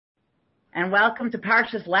and welcome to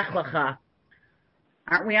Parshas Lech Lecha.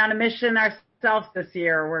 Aren't we on a mission ourselves this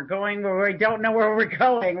year? We're going where we don't know where we're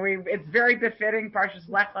going. It's very befitting, Parshas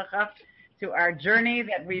Lech Lecha, to our journey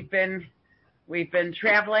that we've been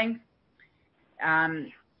traveling. I've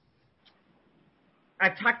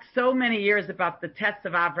talked so many years about the test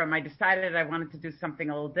of Avram. I decided I wanted to do something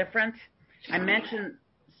a little different. I mentioned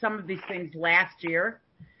some of these things last year,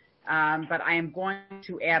 but I am going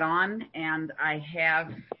to add on, and I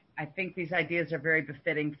think these ideas are very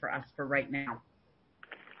befitting for us for right now.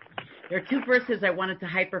 There are two verses I wanted to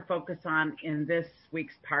hyper-focus on in this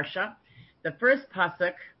week's Parsha. The first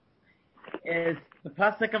pasuk is the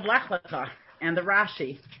pasuk of Lech Lecha and the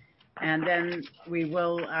Rashi. And then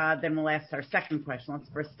we'll ask our second question. Let's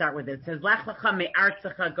first start with it. It says, Lech Lecha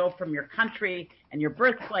me'artzecha, go from your country and your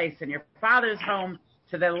birthplace and your father's home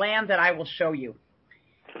to the land that I will show you.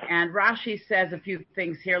 And Rashi says a few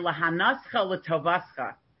things here, lahanascha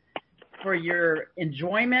letovascha, for your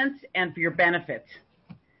enjoyment and for your benefit.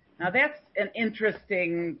 Now that's an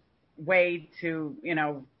interesting way to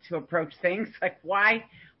approach things. Like why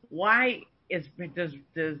does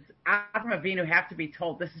Avram Avinu have to be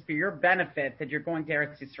told this is for your benefit that you're going to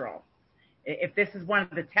Eretz Yisrael? If this is one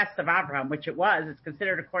of the tests of Avram, which it was, it's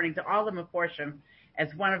considered according to all the Meforshim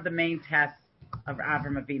as one of the main tests of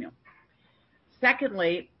Avram Avinu.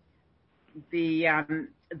 Secondly, the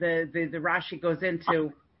Rashi goes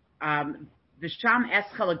into V'sham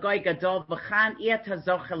eschel agoy gadol v'chan iyat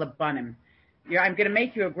hazochel lebanim. I'm going to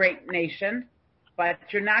make you a great nation, but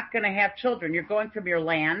you're not going to have children. You're going from your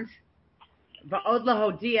land. V'od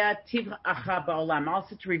lahodia tiv'acha ba'olam,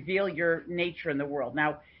 also to reveal your nature in the world.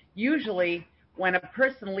 Now, usually when a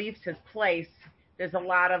person leaves his place, there's a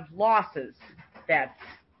lot of losses that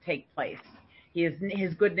take place.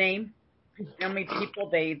 His good name. You know, many people,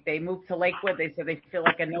 they move to Lakewood. They say they feel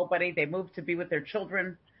like a nobody. They move to be with their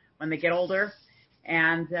children when they get older.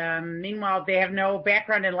 And meanwhile, they have no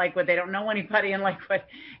background in Lakewood. They don't know anybody in Lakewood.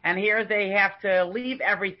 And here they have to leave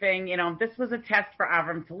everything. You know, this was a test for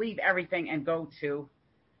Avram to leave everything and go to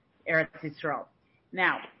Eretz Yisrael.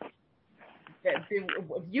 Now,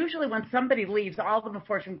 usually when somebody leaves, all the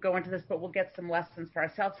Meforshim go into this, but we'll get some lessons for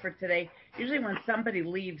ourselves for today. Usually when somebody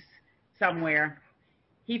leaves somewhere,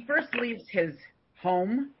 he first leaves his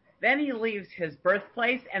home, then he leaves his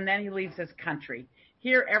birthplace, and then he leaves his country.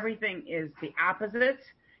 Here, everything is the opposite.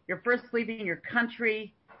 You're first leaving your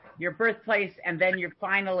country, your birthplace, and then you're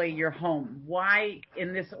finally your home. Why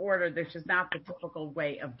in this order? This is not the typical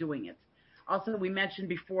way of doing it. Also, we mentioned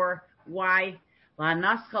before why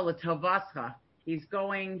la'anascha letovascha. He's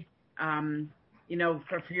going, for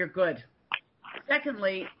your good.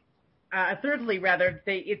 Thirdly,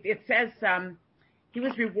 it says he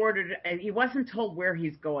was rewarded. He wasn't told where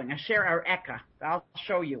he's going. Asher areka. I'll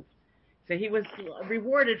show you. So he was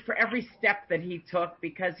rewarded for every step that he took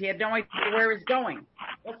because he had no idea where he's going.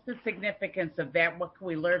 What's the significance of that? What can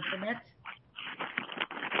we learn from it?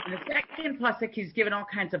 In the second pasuk, he's given all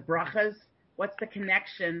kinds of brachas. What's the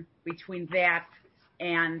connection between that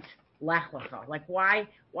and Lech Lecha? Like why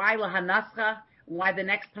lahanascha? Why the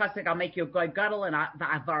next pasuk, I'll make you a goy gadol and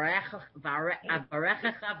va'avarechecha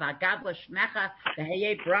va'gadla shmecha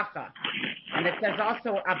v'heyeh bracha. And it says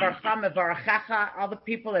also, abarcha mevarachecha, all the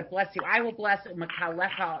people that bless you, I will bless,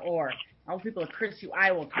 u'makalecha or. All the people that curse you,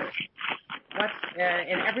 I will curse.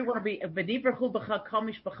 And everyone will be, v'nibrachu b'cha kol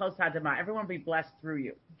mishpachos hadamah, everyone will be blessed through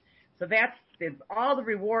you. So that's all the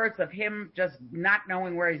rewards of him just not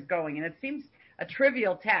knowing where he's going. And it seems a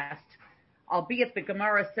trivial test, albeit the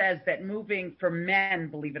Gemara says that moving for men,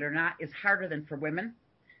 believe it or not, is harder than for women.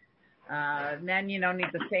 Men, need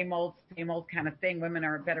the same old kind of thing. Women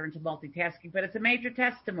are better into multitasking, but it's a major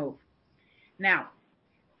test to move. Now,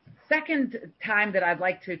 second time that I'd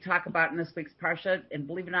like to talk about in this week's Parsha, and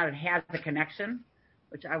believe it or not, it has a connection,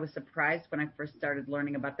 which I was surprised when I first started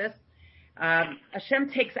learning about this. Hashem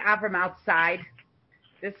takes Avram outside.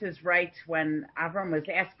 This is right when Avram was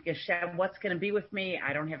asking Hashem, what's going to be with me?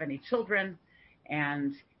 I don't have any children.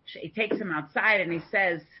 And he takes him outside and he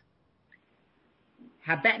says,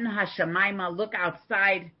 Habetna hashamayma, look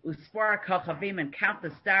outside, uspora kochavim, and count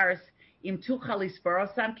the stars. Im tuchal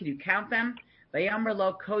lisporosam, can you count them? Vayomer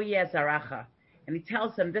lo ko yeh zaracha. And he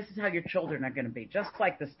tells them, this is how your children are going to be, just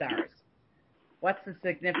like the stars. What's the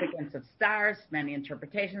significance of stars? Many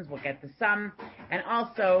interpretations. We'll get to some. And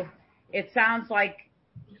also, it sounds like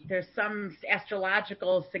there's some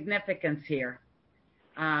astrological significance here.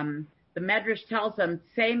 The Medrash tells them,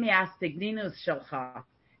 Tsei mi'astigninus shelcha.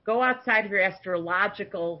 Go outside of your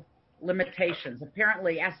astrological limitations.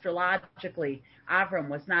 Apparently, astrologically, Avram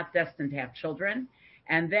was not destined to have children.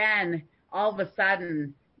 And then, all of a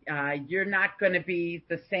sudden, you're not going to be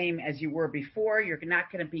the same as you were before. You're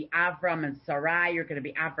not going to be Avram and Sarai. You're going to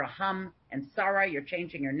be Abraham and Sarah. You're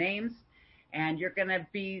changing your names. And you're going to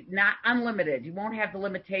be not unlimited. You won't have the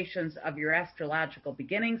limitations of your astrological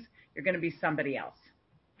beginnings. You're going to be somebody else.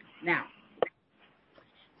 Now,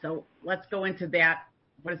 so let's go into that.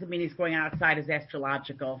 What does it mean he's going outside his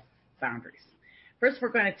astrological boundaries? First, we're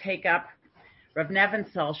going to take up Rav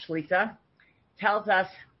Nevinsol Shlita tells us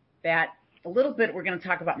that a little bit, we're going to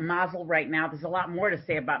talk about Mazel right now. There's a lot more to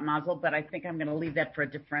say about Mazel, but I think I'm going to leave that for a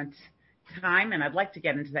different time. And I'd like to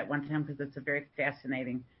get into that one time because it's a very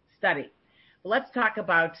fascinating study. But let's talk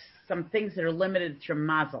about some things that are limited to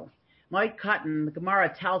Mazel. Moed Katan, the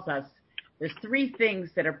Gemara tells us there's three things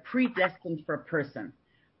that are predestined for a person.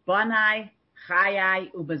 Banai,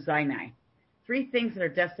 Chayai, Ubezainai. Three things that are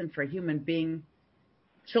destined for a human being.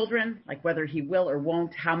 Children, like whether he will or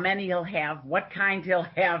won't, how many he'll have, what kind he'll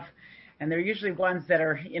have. And they're usually ones that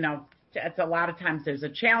are, it's a lot of times there's a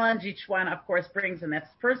challenge each one, of course, brings, and that's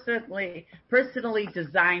personally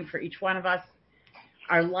designed for each one of us.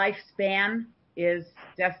 Our lifespan is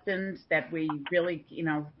destined that we really,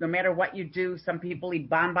 no matter what you do, some people eat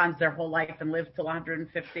bonbons their whole life and live till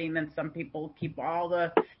 115, and some people keep all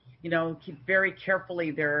the, keep very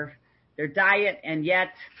carefully their diet, and yet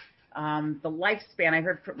the lifespan, I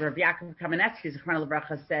heard Rav Yaakov Kamenetsky, Zichrono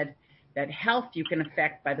Livracha, said that health you can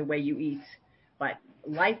affect by the way you eat, but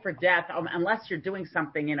life or death, unless you're doing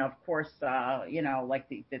something, of course, like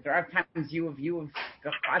there are times you have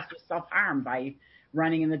caused yourself harm by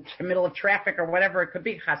running in the middle of traffic or whatever it could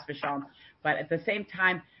be, chas v'shalom. But at the same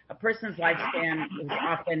time, a person's lifespan is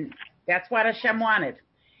often, that's what Hashem wanted.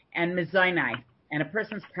 And mizaynai, and a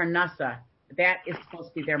person's parnasa, that is supposed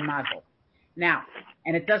to be their mazel. Now,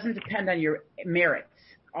 and it doesn't depend on your merits.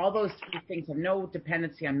 All those three things have no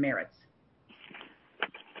dependency on merits.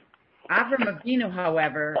 Avram Avinu,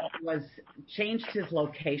 however, changed his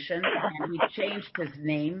location and he changed his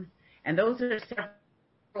name, and those are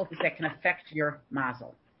several things that can affect your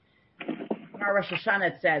mazel. In our Rosh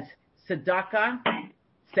Hashanah it says tzedakah,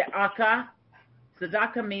 se'aka.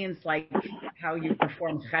 Tzedakah means like how you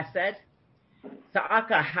perform chesed.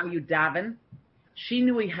 Se'aka, how you daven.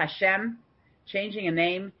 Shinui Hashem, changing a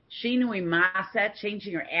name. Shinui Maaseh,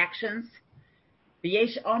 changing your actions.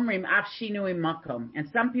 V'yesh omrim af shinui makom. And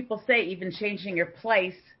some people say even changing your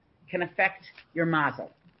place can affect your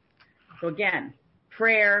mazel. So again,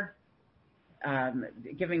 prayer,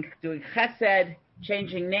 doing chesed,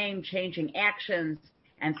 changing name, changing actions,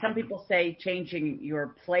 and some people say changing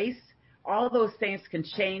your place. All those things can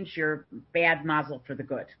change your bad mazel for the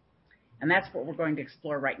good. And that's what we're going to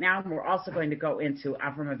explore right now. And we're also going to go into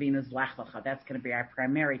Avram Avinu's Lech Lecha. That's going to be our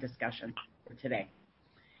primary discussion for today.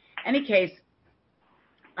 In any case,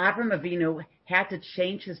 Avram Avinu had to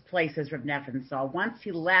change his place as Rav Nevinsol. Once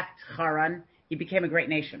he left Haran, he became a great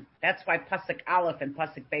nation. That's why Pasuk Aleph and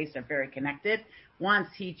Pasuk Beis are very connected. Once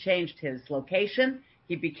he changed his location,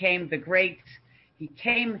 he became he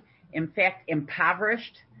came, in fact,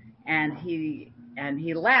 impoverished, and he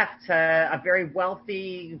left a very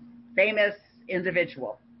wealthy, famous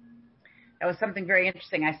individual. That was something very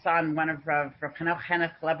interesting I saw in one of Rav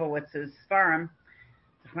Henoch Lebowitz's Sfarim,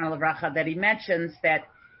 that he mentions that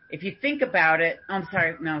if you think about it, this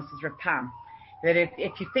is Rav Pam, that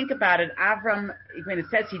if you think about it, Avram, when it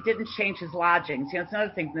says he didn't change his lodgings, it's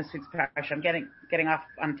another thing in this week's parasha. I'm getting off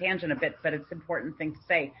on a tangent a bit, but it's an important thing to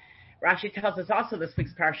say. Rashi tells us also this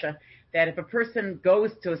week's parsha that if a person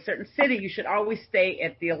goes to a certain city, you should always stay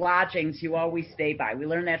at the lodgings you always stay by. We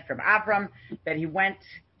learned that from Avram, that he went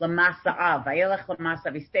L'Masa'av, Vayelech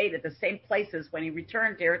L'Masa'av. He stayed at the same places when he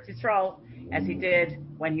returned to Eretz Yisrael as he did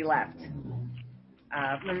when he left.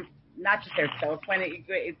 Not just there, so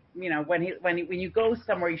it's when you go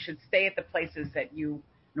somewhere, you should stay at the places that you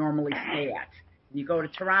normally stay at. When you go to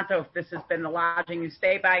Toronto, if this has been the lodging you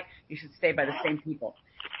stay by, you should stay by the same people.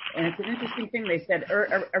 And it's an interesting thing. They said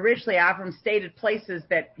originally Avram stayed at places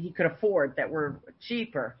that he could afford, that were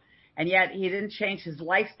cheaper, and yet he didn't change his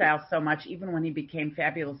lifestyle so much, even when he became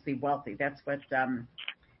fabulously wealthy. That's what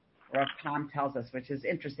Rav Tom tells us, which is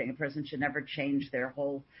interesting. A person should never change their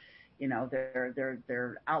whole,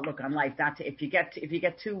 their outlook on life. Not to, if you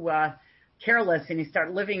get too careless and you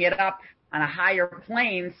start living it up on a higher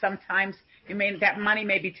plane, sometimes that money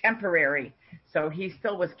may be temporary. So he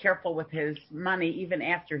still was careful with his money even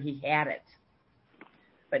after he had it.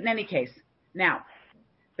 But in any case, now,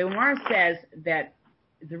 the Gemara says that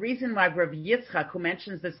the reason why Rav Yitzchak, who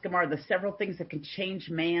mentions this Gemara, the several things that can change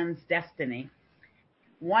man's destiny,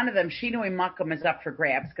 one of them, Shinui Makom, is up for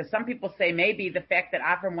grabs, because some people say maybe the fact that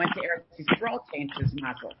Avram went to Eretz Yisrael changed his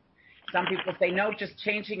mazel. Some people say no, just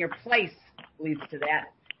changing your place leads to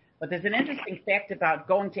that. But there's an interesting fact about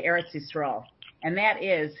going to Eretz Yisrael, and that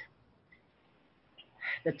is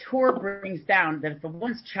the Torah brings down that if a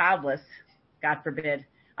woman's childless, God forbid,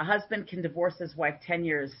 a husband can divorce his wife 10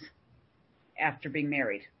 years after being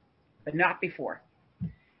married, but not before.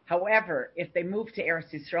 However, if they move to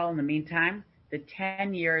Eretz Yisrael in the meantime, the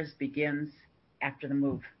 10 years begins after the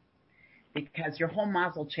move, because your whole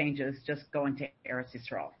mazel changes just going to Eretz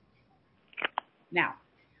Yisrael. Now,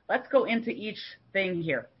 let's go into each thing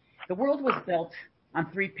here. The world was built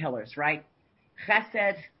on 3 pillars, right?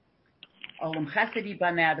 Chesed, Olam Chesed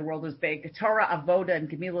Yibaneh, the world was big. Torah, Avoda, and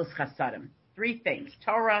Gemilus Chasadim. 3 things.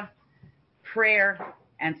 Torah, prayer,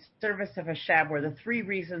 and service of Hashem were the 3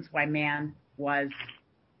 reasons why the world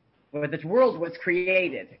was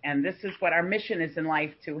created. And this is what our mission is in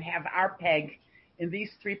life, to have our peg in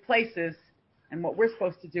these 3 places and what we're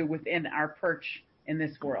supposed to do within our perch in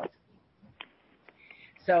this world.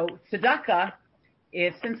 So tzedakah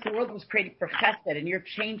is, since the world was created for chesed, and you're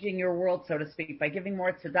changing your world, so to speak, by giving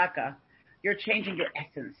more tzedakah, you're changing your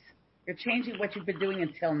essence. You're changing what you've been doing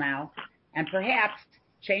until now, and perhaps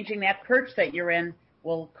changing that perch that you're in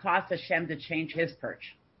will cause Hashem to change his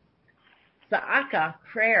perch. Tzedakah,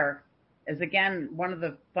 prayer, is again one of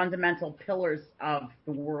the fundamental pillars of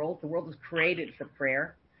the world. The world was created for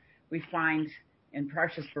prayer. We find in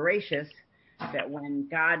Parshas Bereshis that when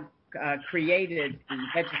God created the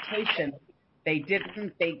vegetation, they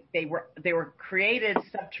were created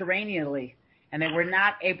subterraneously, and they were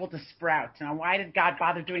not able to sprout. Now, why did God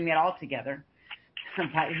bother doing that altogether?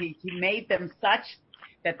 He made them such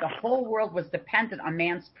that the whole world was dependent on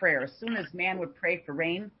man's prayer. As soon as man would pray for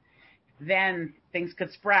rain, then things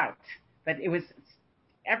could sprout. But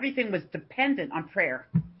everything was dependent on prayer.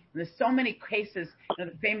 And there's so many cases.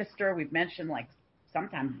 The famous story we've mentioned, like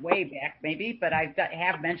sometime way back maybe, but I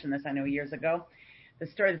have mentioned this, I know, years ago. The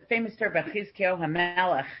famous story about Chizkiyahu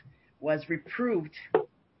HaMelech was reproved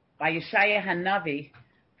by Yeshaya HaNavi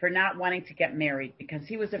for not wanting to get married, because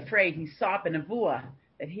he was afraid. He saw Benevuah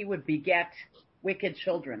that he would beget wicked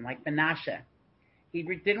children like Menashe. He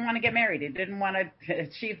didn't want to get married. He didn't want to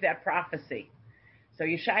achieve that prophecy. So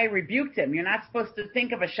Yeshaya rebuked him. You're not supposed to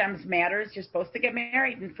think of Hashem's matters. You're supposed to get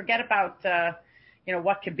married and forget about,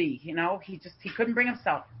 what could be. He couldn't bring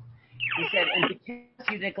himself. He said, and because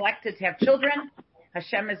you neglected to have children,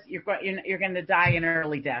 Hashem you're going to die an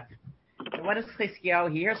early death. So what does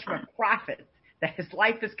Chizkiyahu? He hears from a prophet that his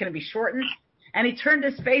life is going to be shortened, and he turned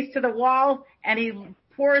his face to the wall and he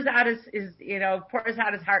pours out his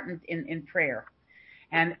heart in prayer,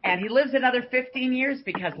 and he lives another 15 years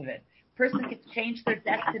because of it. Person can change their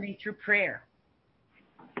destiny through prayer.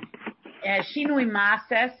 Shinui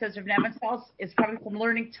Maaseh, says Rav Nebenzahl, is coming from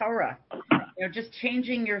learning Torah. Just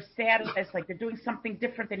changing your status, like you're doing something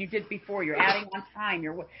different than you did before. You're adding on time,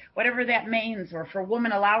 you're whatever that means. Or for a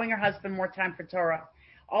woman, allowing her husband more time for Torah.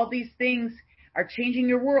 All these things are changing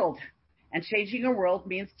your world, and changing your world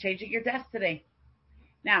means changing your destiny.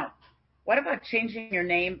 Now, what about changing your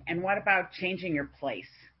name, and what about changing your place?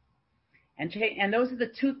 And those are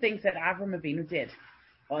the 2 things that Avram Avinu did.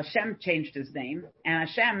 Well, Hashem changed his name, and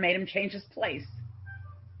Hashem made him change his place.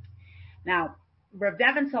 Now, Rav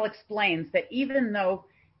Nebenzahl explains that even though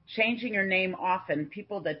changing your name often,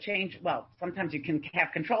 people that change, well, sometimes you can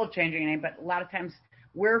have control of changing your name, but a lot of times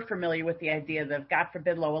we're familiar with the idea that, God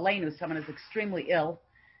forbid, lo aleinu, someone is extremely ill.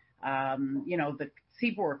 The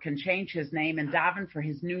tzibur can change his name and daven for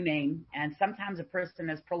his new name, and sometimes a person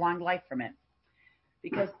has prolonged life from it.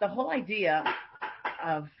 Because the whole idea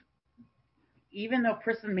of, even though a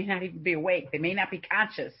person may not even be awake, they may not be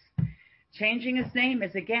conscious, changing his name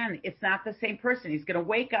is, again, it's not the same person. He's going to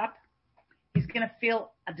wake up. He's going to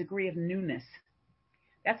feel a degree of newness.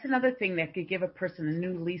 That's another thing that could give a person a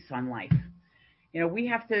new lease on life. We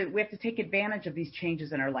have to take advantage of these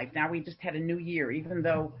changes in our life. Now we just had a new year, even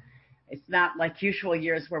though it's not like usual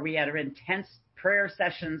years where we had intense prayer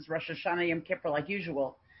sessions, Rosh Hashanah, Yom Kippur, like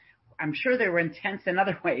usual. I'm sure they were intense in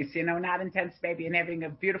other ways, not intense maybe in having a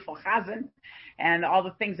beautiful chazan and all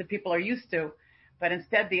the things that people are used to, but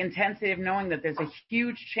instead the intensity of knowing that there's a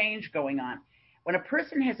huge change going on. When a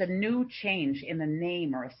person has a new change in the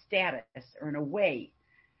name or a status or in a way,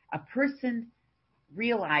 a person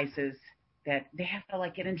realizes that they have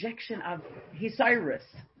like an injection of Hisiris.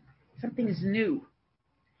 Something is new.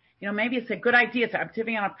 Maybe it's a good idea. I'm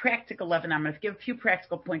giving on a practical level. I'm going to give a few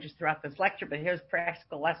practical pointers throughout this lecture, but here's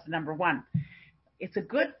practical lesson number 1. It's a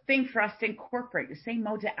good thing for us to incorporate. You're saying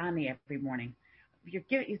Modeh Ani every morning. You're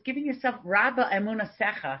giving yourself Rabba Emunah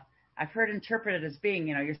Secha. I've heard interpreted as being,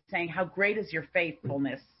 you're saying, how great is your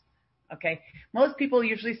faithfulness? Okay. Most people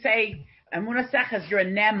usually say Emunah Secha is you're a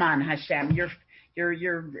Neman Hashem.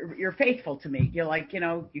 you're faithful to me. You're like,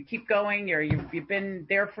 you keep going. You've been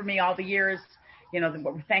there for me all the years.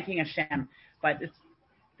 We're thanking Hashem. But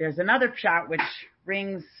there's another shot which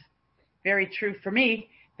rings very true for me,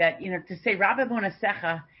 that, to say, Rabbi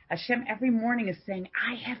Bonasecha, Hashem every morning is saying,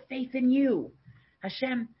 I have faith in you.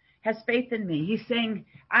 Hashem has faith in me. He's saying,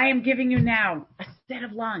 I am giving you now a set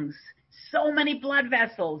of lungs, so many blood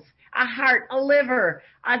vessels, a heart, a liver,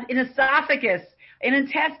 an esophagus, an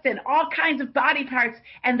intestine, all kinds of body parts,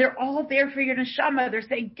 and they're all there for your neshama. They're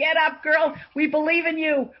saying, get up, girl. We believe in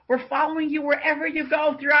you. We're following you wherever you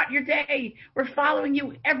go throughout your day. We're following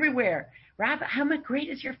you everywhere. Rabbi, how much great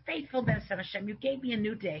is your faithfulness, Hashem? You gave me a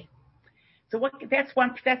new day. So that's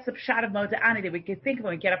the shot of Moda'ani that we can think of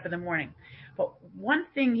when we get up in the morning. But one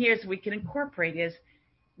thing here is we can incorporate is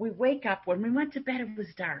we wake up. When we went to bed, it was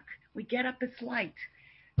dark. We get up, it's light.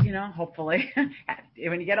 Hopefully.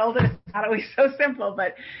 When you get older, it's not always so simple.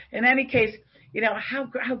 But in any case,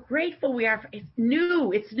 how grateful we are. It's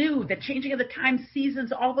new. The changing of the time,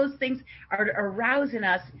 seasons, all those things are arousing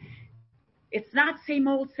us. It's not same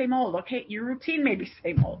old. Okay, your routine may be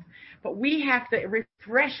same old, but we have to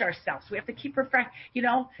refresh ourselves. We have to keep refresh.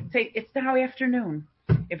 Say it's now afternoon.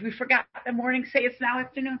 If we forgot the morning, say it's now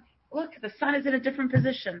afternoon. Look, the sun is in a different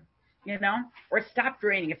position. Or it stopped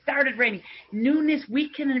raining. It started raining. Newness. We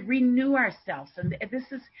can renew ourselves, and this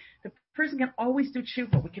is the person can always do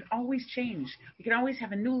tshuva. We can always change. We can always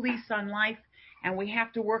have a new lease on life, and we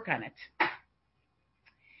have to work on it.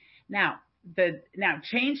 Now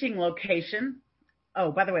changing location.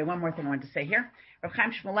 Oh, by the way, one more thing I wanted to say here. Rav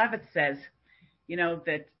Chaim Shmulevitz says,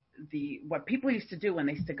 that what people used to do when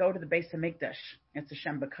they used to go to the Beis Hamikdash, it's a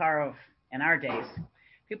Shem Bakarov in our days.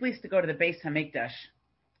 People used to go to the Beis Hamikdash.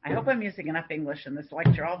 I hope I'm using enough English in this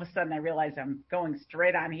lecture. All of a sudden I realize I'm going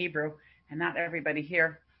straight on Hebrew, and not everybody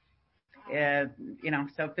here. So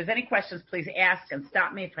if there's any questions, please ask and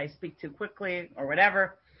stop me if I speak too quickly or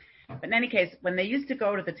whatever. But in any case, when they used to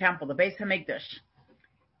go to the temple, the Beis Hamikdash,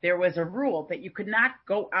 there was a rule that you could not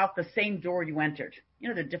go out the same door you entered.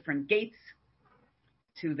 The different gates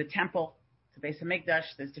to the temple, to Beis Hamikdash.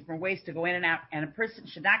 There's different ways to go in and out, and a person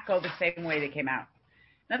should not go the same way they came out.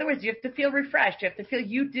 In other words, you have to feel refreshed. You have to feel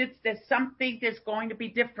there's something that's going to be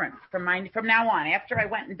different from now on. After I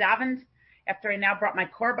went and davened, after I now brought my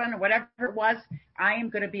korban or whatever it was, I am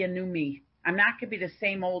going to be a new me. I'm not going to be the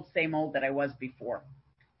same old that I was before.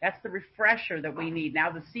 That's the refresher that we need. Now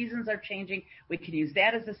the seasons are changing. We can use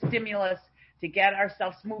that as a stimulus to get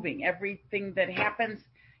ourselves moving. Everything that happens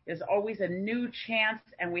is always a new chance,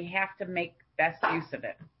 and we have to make best use of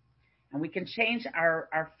it. And we can change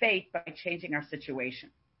our fate by changing our situation.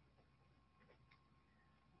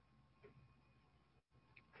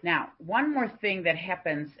 Now, one more thing that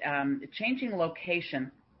happens, changing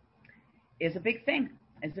location is a big thing.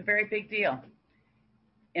 It's a very big deal.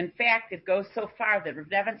 In fact, it goes so far that Rav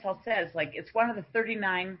Nebenzahl says, it's one of the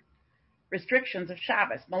 39 restrictions of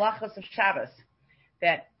Shabbos, malachos of Shabbos,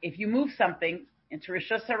 that if you move something into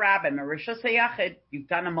Rishus HaRabim or Rishus HaYachid, you've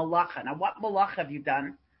done a malacha. Now, what malacha have you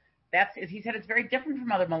done? He said it's very different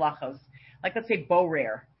from other malachos. Like, let's say,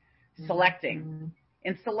 borer, selecting. Mm-hmm.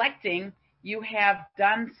 In selecting, you have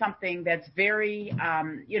done something that's very,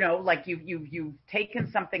 like you've taken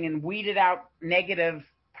something and weeded out negative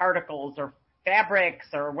particles or fabrics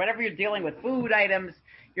or whatever you're dealing with, food items.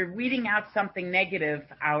 You're weeding out something negative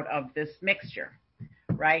out of this mixture,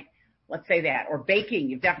 right? Let's say that. Or baking,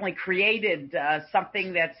 you've definitely created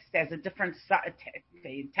something that has a different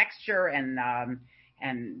texture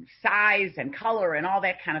and size and color and all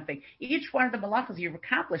that kind of thing. Each one of the malachos, you've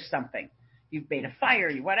accomplished something. You've made a fire,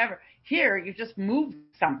 you whatever. Here, you just moved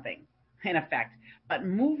something, in effect. But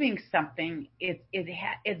moving something, it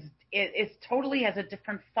totally has a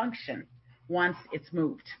different function once it's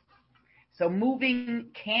moved. So moving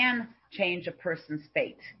can change a person's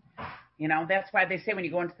fate. That's why they say when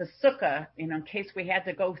you go into the sukkah, in case we had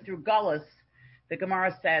to go through Gullus, the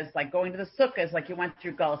Gemara says, like going to the sukkah is like you went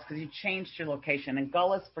through Gullus because you changed your location. And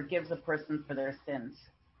Gullus forgives a person for their sins.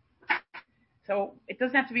 So it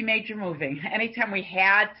doesn't have to be major moving. Anytime we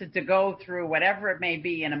had to go through whatever it may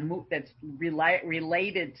be in a move that's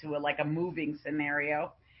related to a moving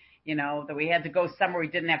scenario, that we had to go somewhere we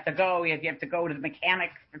didn't have to go. You have to go to the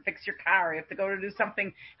mechanic and fix your car. You have to go to do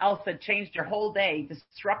something else that changed your whole day,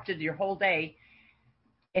 disrupted your whole day.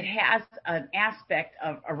 It has an aspect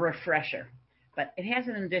of a refresher, but it has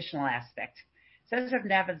an additional aspect. Says Rav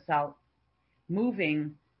Nebenzahl,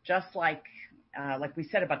 moving, just like we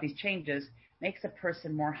said about these changes, makes a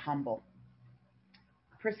person more humble.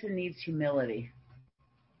 A person needs humility.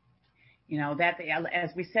 That,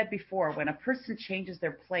 as we said before, when a person changes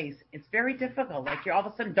their place, it's very difficult. Like you all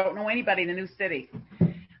of a sudden don't know anybody in a new city.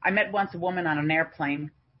 I met once a woman on an airplane,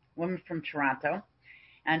 a woman from Toronto,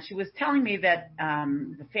 and she was telling me that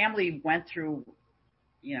the family went through,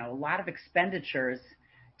 a lot of expenditures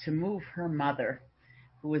to move her mother,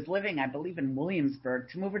 who was living, I believe, in Williamsburg,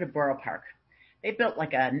 to move her to Borough Park. They built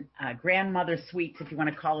like a grandmother suite, if you want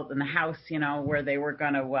to call it, in the house, where they were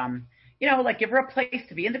going to, like give her a place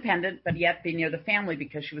to be independent, but yet be near the family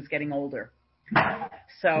because she was getting older.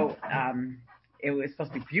 So it was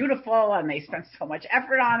supposed to be beautiful, and they spent so much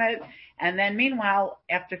effort on it. And then meanwhile,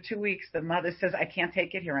 after 2 weeks, the mother says, I can't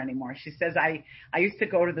take it here anymore. She says, I used to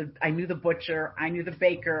go to I knew the butcher, I knew the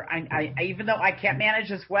baker. I even though I can't manage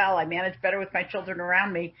as well, I manage better with my children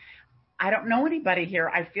around me. I don't know anybody here.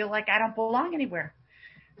 I feel like I don't belong anywhere.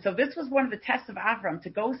 So this was one of the tests of Avram,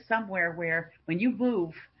 to go somewhere where when you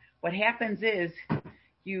move, what happens is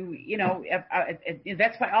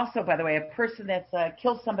that's why also, by the way, a person that's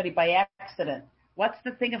killed somebody by accident, what's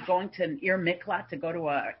the thing of going to an Ir Miklat, to go to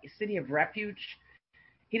a city of refuge?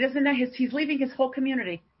 He doesn't know he's leaving his whole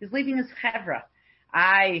community. He's leaving his chevra.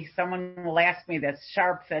 Someone will ask me that's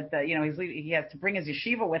sharp that, he has to bring his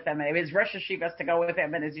yeshiva with him. His Rosh Yeshiva has to go with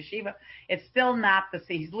him and his yeshiva. It's still not the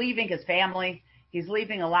same. He's leaving his family. He's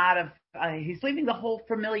leaving he's leaving the whole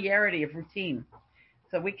familiarity of routine.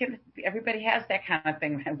 So everybody has that kind of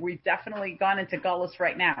thing. We've definitely gone into gullus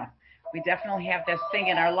right now. We definitely have this thing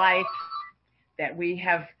in our life that we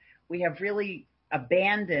have really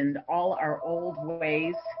abandoned all our old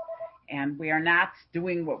ways, and we are not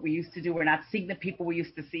doing what we used to do. We're not seeing the people we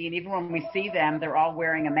used to see. And even when we see them, they're all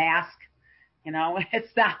wearing a mask. We're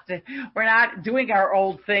not doing our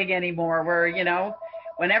old thing anymore.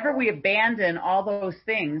 Whenever we abandon all those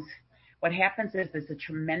things, what happens is there's a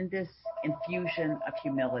tremendous infusion of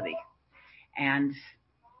humility. And,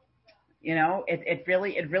 it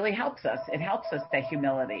really helps us. It helps us, that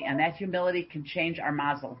humility, and that humility can change our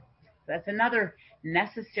mazel. That's another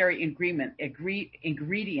necessary ingredient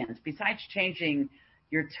besides changing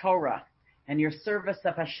your Torah and your service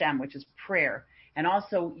of Hashem, which is prayer, and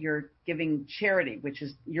also your giving charity, which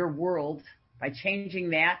is your world. By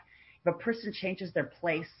changing that, if a person changes their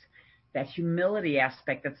place, that humility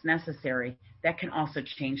aspect that's necessary, that can also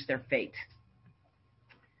change their fate.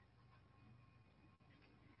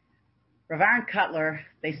 Rav Aaron Kotler,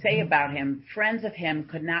 they say about him, friends of him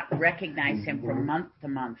could not recognize him from month to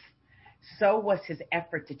month. So was his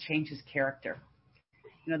effort to change his character.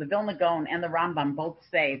 The Vilna Gaon and the Rambam both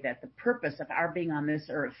say that the purpose of our being on this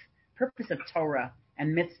earth, purpose of Torah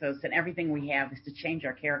and mitzvahs and everything we have, is to change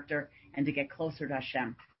our character and to get closer to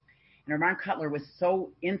Hashem. And Rav Aaron Kotler was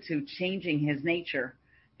so into changing his nature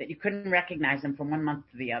that you couldn't recognize him from one month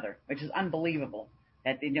to the other, which is unbelievable.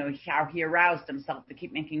 That, how he aroused himself to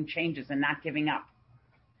keep making changes and not giving up.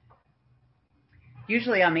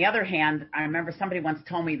 Usually, on the other hand, I remember somebody once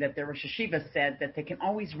told me that their Rosh Yeshiva said that they can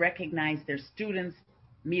always recognize their students'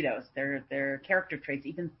 midos, their character traits,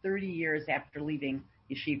 even 30 years after leaving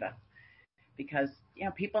yeshiva. Because,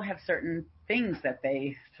 people have certain things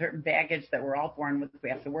certain baggage that we're all born with, we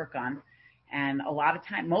have to work on. And a lot of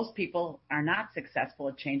time, most people are not successful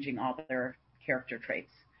at changing all their character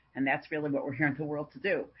traits. And that's really what we're here in the world to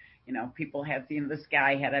do. People have, this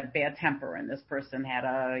guy had a bad temper, and this person had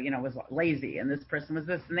was lazy, and this person was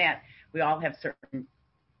this and that. We all have certain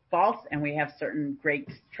faults, and we have certain great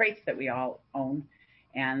traits that we all own.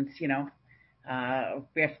 And, we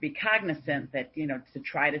have to be cognizant that, to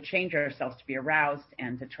try to change ourselves, to be aroused,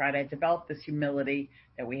 and to try to develop this humility,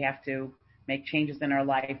 that we have to make changes in our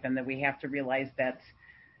life, and that we have to realize that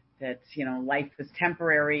life is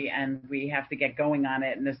temporary, and we have to get going on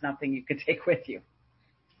it, and there's nothing you could take with you.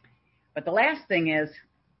 But the last thing is,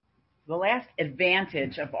 the last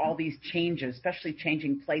advantage of all these changes, especially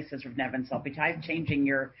changing places, Rav Nevin, besides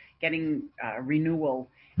getting renewal,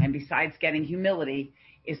 and besides getting humility,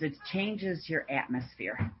 is it changes your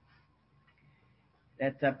atmosphere.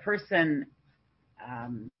 That a person,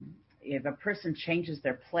 if a person changes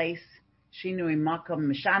their place, Shinui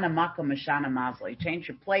makom, mishana mazel. You change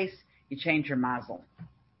your place, you change your mazel.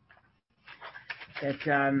 That,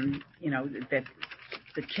 that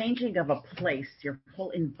the changing of a place, your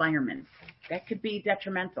whole environment, that could be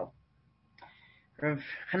detrimental. Rav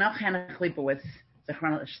Hanoch Hanoch Leibowitz,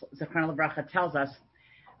 Zechron Livracha, tells us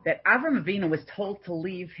that Avram Avinu was told to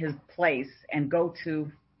leave his place and go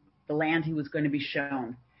to the land he was going to be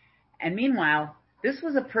shown. And meanwhile, this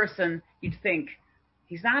was a person, you'd think,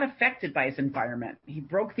 he's not affected by his environment. He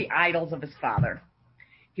broke the idols of his father.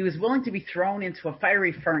 He was willing to be thrown into a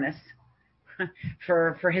fiery furnace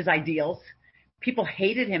for his ideals, People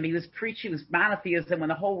hated him. He was preaching, was monotheism when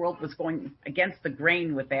the whole world was going against the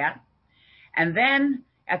grain with that. And then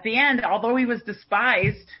at the end, although he was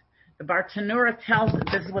despised, the Bartanura tells,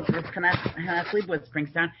 this is what the Hanas Leibowitz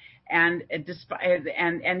brings down, and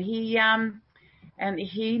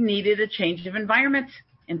he needed a change of environment,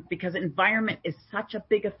 and because environment is such a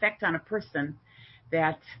big effect on a person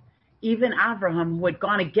that even Avraham, who had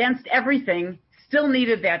gone against everything, still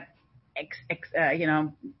needed that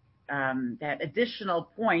that additional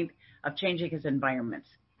point of changing his environment.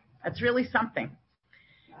 That's really something.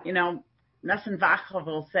 Nassim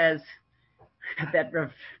Vachovel says that it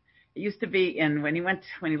used to be when he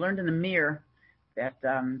learned in the Mir, that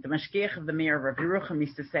the Mashgiach of the Mir, Rav Yerucham,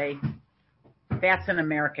 used to say, that's an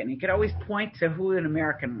American. He could always point to who an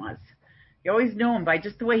American was. You always knew him by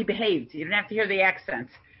just the way he behaved. You didn't have to hear the accent.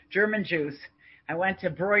 German Jews. I went to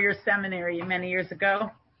Breuer Seminary many years ago,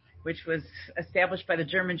 which was established by the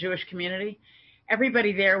German Jewish community.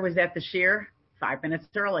 Everybody there was at the shir 5 minutes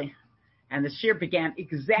early. And the shir began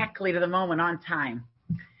exactly to the moment on time.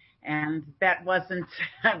 And that wasn't,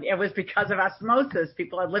 it was because of osmosis.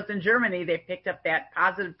 People had lived in Germany. They picked up that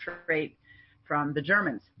positive trait from the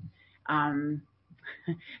Germans.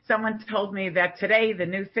 Someone told me that today the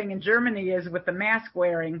new thing in Germany is with the mask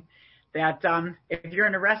wearing, that if you're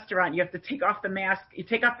in a restaurant, you have to take off the mask. You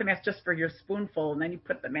take off the mask just for your spoonful, and then you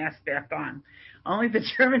put the mask back on. Only the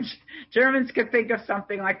Germans could think of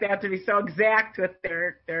something like that, to be so exact with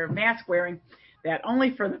their mask wearing, that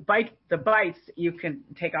only for the bites you can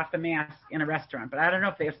take off the mask in a restaurant. But I don't know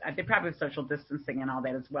if they probably have social distancing and all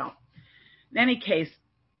that as well. In any case,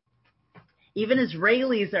 even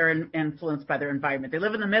Israelis are influenced by their environment. They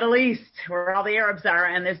live in the Middle East, where all the Arabs are,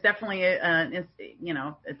 and there's definitely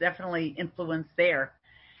definitely influence there.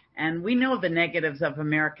 And we know the negatives of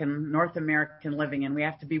North American living, and we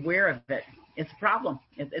have to be aware of it. It's a problem.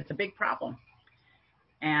 It's a big problem.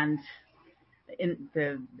 And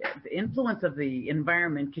the influence of the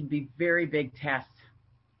environment can be very big tests.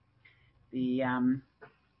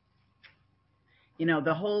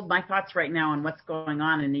 My thoughts right now on what's going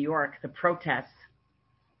on in New York, the protests.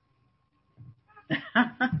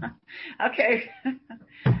 Okay.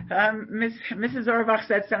 Mrs. Orbach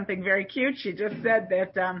said something very cute. She just said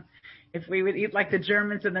that if we would eat like the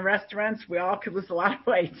Germans in the restaurants, we all could lose a lot of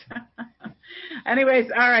weight.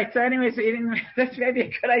 Anyways, all right. So anyways, that's maybe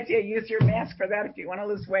a good idea. Use your mask for that if you want to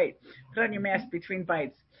lose weight. Put on your mask between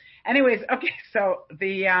bites. Anyways, okay. So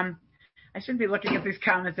I shouldn't be looking at these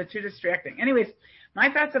comments. They're too distracting. Anyways, my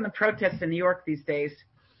thoughts on the protests in New York these days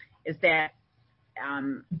is that,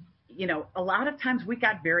 a lot of times we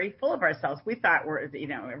got very full of ourselves. We thought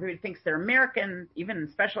everybody thinks they're American, even in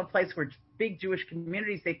special place where big Jewish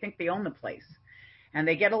communities, they think they own the place. And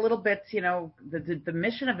they get a little bit, the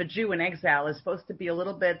mission of a Jew in exile is supposed to be a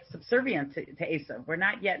little bit subservient to Esav. We're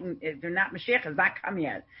not yet, Mashiach has not come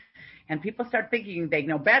yet. And people start thinking they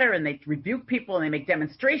know better, and they rebuke people, and they make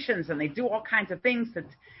demonstrations, and they do all kinds of things that,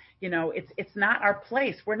 it's not our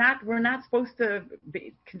place. We're not supposed to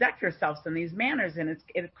conduct ourselves in these manners, and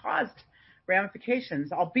it caused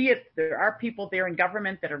ramifications. Albeit there are people there in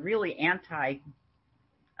government that are really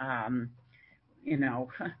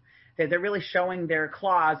they're really showing their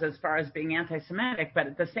claws as far as being anti-Semitic. But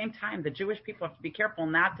at the same time, the Jewish people have to be careful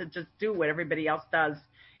not to just do what everybody else does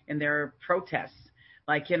in their protests.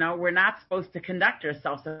 Like, we're not supposed to conduct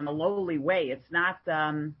ourselves in a lowly way. It's not,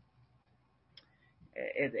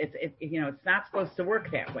 it's not supposed to work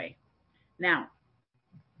that way. Now,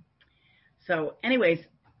 so anyways,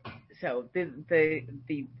 so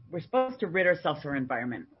we're supposed to rid ourselves of our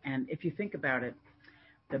environment. And if you think about it,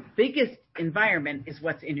 the biggest environment is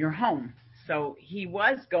what's in your home. So he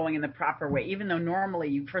was going in the proper way, even though normally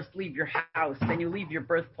you first leave your house, then you leave your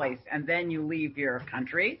birthplace, and then you leave your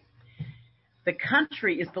country. The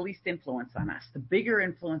country is the least influence on us. The bigger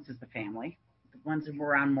influence is the family, the ones who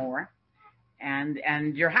are around more,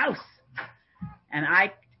 and your house. And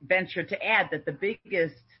I venture to add that the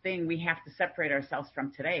biggest thing we have to separate ourselves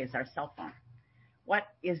from today is our cell phone. What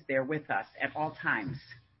is there with us at all times,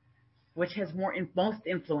 which has most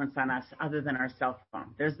influence on us other than our cell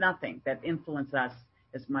phone? There's nothing that influences us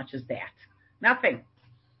as much as that. Nothing.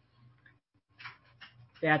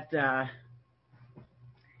 That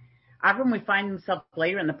Avram, we find himself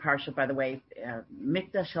later in the parsha, by the way.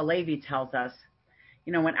 Mikdash Halevi tells us,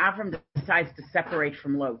 when Avram decides to separate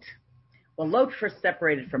from Lot. Well, Lot first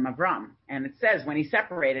separated from Avram, and it says when he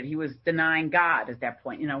separated, he was denying God at that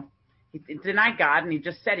point. He denied God, and he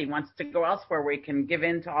just said he wants to go elsewhere where he can give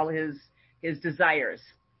in to all his desires.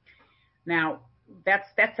 Now,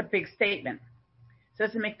 that's a big statement. It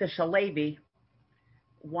says in Mikdash Halevi,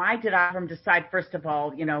 why did Avram decide, first of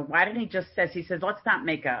all, why didn't he just he says, let's not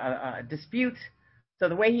make a dispute. So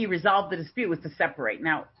the way he resolved the dispute was to separate.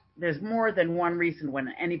 Now, there's more than one reason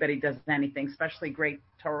when anybody does anything, especially great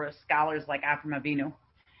Torah scholars like Avram Avinu.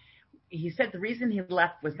 He said the reason he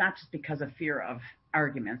left was not just because of fear of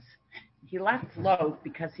arguments. He left Lot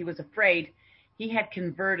because he was afraid. He had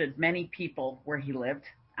converted many people where he lived,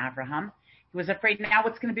 Abraham. He was afraid now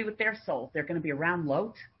what's going to be with their souls. They're going to be around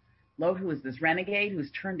Lot, who is this renegade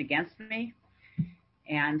who's turned against me.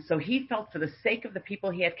 And so he felt for the sake of the people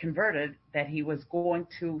he had converted that he was going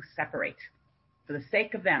to separate, for the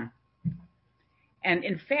sake of them. And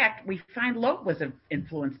in fact, we find Lot was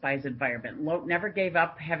influenced by his environment. Lot never gave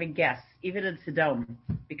up having guests, even in Sodom,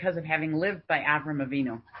 because of having lived by Avram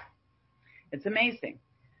Avinu. It's amazing.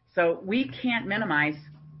 So we can't minimize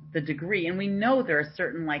the degree, and we know there are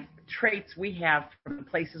certain traits we have from the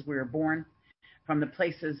places we were born, from the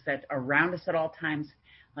places that are around us at all times.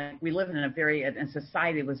 Like we live in a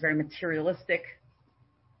society that was very materialistic,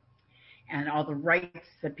 and all the rights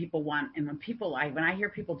that people want. And when I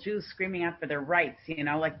hear Jews screaming out for their rights,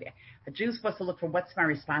 a Jew's supposed to look for what's my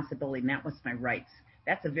responsibility, not what's my rights.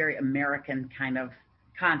 That's a very American kind of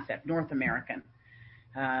concept, North American.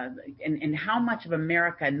 And how much of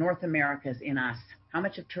North America is in us? How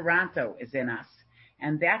much of Toronto is in us?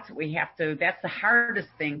 And that's what that's the hardest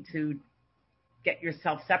thing to get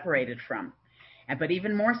yourself separated from. But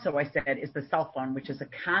even more so, I said, is the cell phone, which is a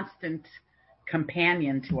constant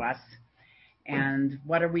companion to us. And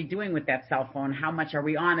what are we doing with that cell phone? How much are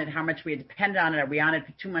we on it? How much we depend on it? Are we on it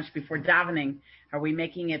too much before davening? Are we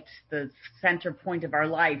making it the center point of our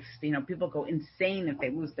lives? People go insane if they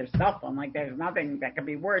lose their cell phone. Like there's nothing that could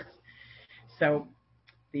be worse. So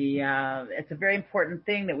it's a very important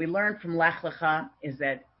thing that we learned from Lech Lecha is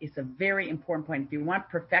that it's a very important point. If you want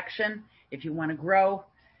perfection, if you want to grow,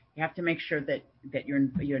 you have to make sure that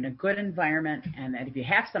you're in a good environment, and that if you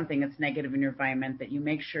have something that's negative in your environment, that you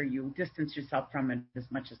make sure you distance yourself from it as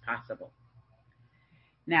much as possible.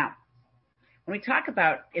 Now, when we talk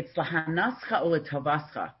about it's lahanascha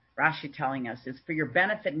uletovascha, Rashi telling us is for your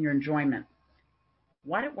benefit and your enjoyment.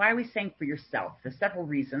 Why are we saying for yourself? There's several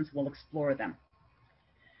reasons. We'll explore them.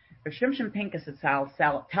 Rav Shimshon Pinkus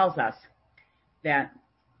tells us that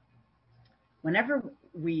whenever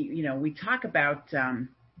we talk about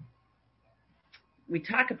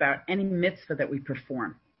any mitzvah that we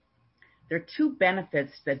perform, there are two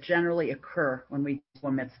benefits that generally occur when we do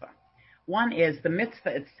a mitzvah. One is the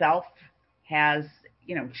mitzvah itself has,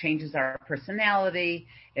 changes our personality.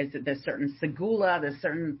 There's certain segula, there's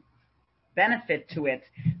certain benefit to it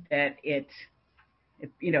that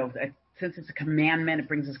since it's a commandment, it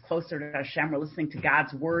brings us closer to Hashem. We're listening to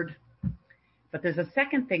God's word. But there's a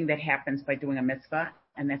second thing that happens by doing a mitzvah,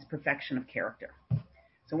 and that's perfection of character.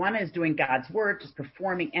 So one is doing God's word, just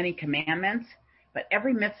performing any commandments, but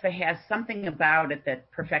every mitzvah has something about it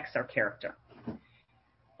that perfects our character.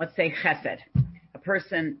 Let's say chesed. A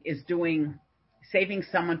person is saving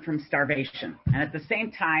someone from starvation, and at the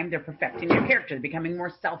same time, they're perfecting their character, they're becoming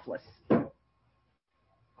more selfless.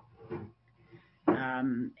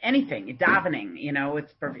 Anything, davening,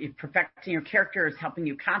 it's perfecting your character, it's helping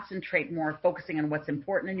you concentrate more, focusing on what's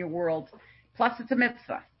important in your world. Plus, it's a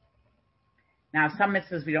mitzvah. Now, some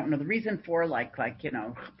mitzvahs we don't know the reason for, like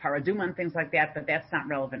paraduma and things like that, but that's not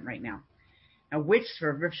relevant right now. Now, Rav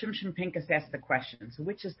Shimshon Pinkus asked the question, so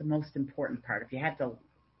which is the most important part? If you had to,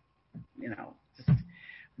 just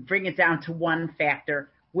bring it down to one factor,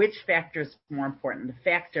 which factor is more important? The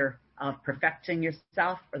factor of perfecting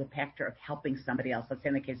yourself or the factor of helping somebody else? Let's say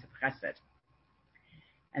in the case of chesed.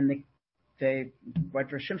 And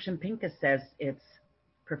what Rav Shimshon Pinkus says, it's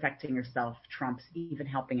perfecting yourself trumps even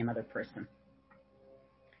helping another person.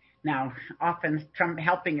 Now, often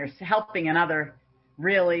helping another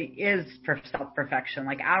really is self-perfection.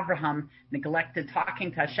 Like Abraham neglected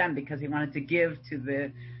talking to Hashem because he wanted to give to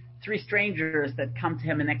the 3 strangers that come to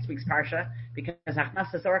him in next week's parsha, because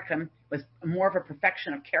Achnasas Orchim was more of a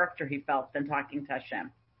perfection of character he felt than talking to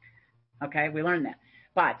Hashem. Okay, we learned that.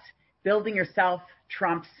 But building yourself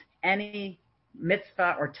trumps any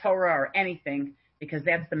mitzvah or Torah or anything, because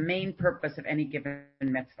that's the main purpose of any given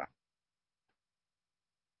mitzvah.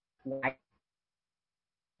 Why?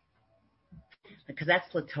 Because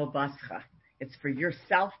that's l'tovascha. It's for your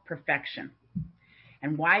self-perfection.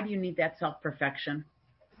 And why do you need that self-perfection?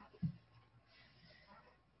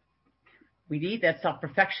 We need that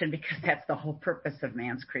self-perfection because that's the whole purpose of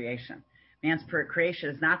man's creation. Man's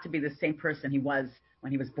creation is not to be the same person he was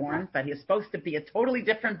when he was born, but he is supposed to be a totally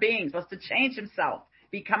different being, supposed to change himself,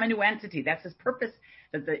 become a new entity. That's his purpose.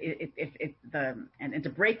 And to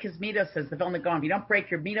break his mitos, says the Vilna Gaon, if you don't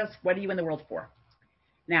break your mitos, what are you in the world for?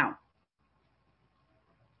 Now,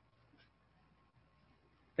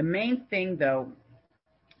 the main thing, though,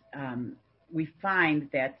 we find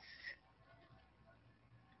that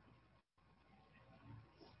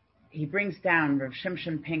he brings down Rav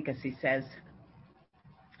Shimshon Pincus. He says,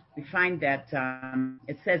 we find that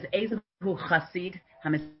it says, Ezehu Chasid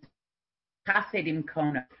Chasedim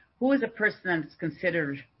Kona. Who is a person that's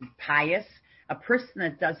considered pious? A person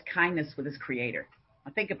that does kindness with his creator.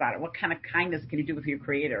 Now think about it. What kind of kindness can you do with your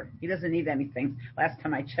creator? He doesn't need anything. Last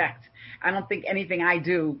time I checked, I don't think anything I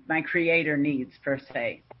do, my creator needs per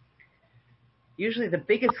se. Usually the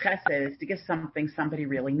biggest chesed is to give something somebody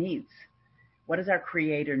really needs. What does our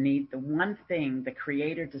creator need? The one thing the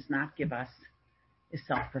creator does not give us is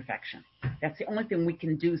self-perfection. That's the only thing we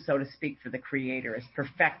can do, so to speak, for the creator, is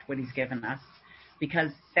perfect what he's given us, because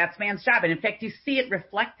that's man's job. And in fact, you see it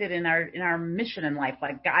reflected in our mission in life.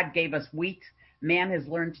 Like God gave us wheat, man has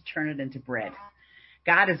learned to turn it into bread.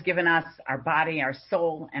 God has given us our body, our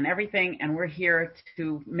soul, and everything, and we're here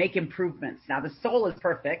to make improvements. Now, the soul is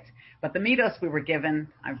perfect, but the midos we were given,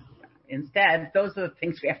 instead, those are the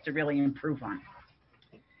things we have to really improve on.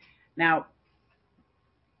 Now,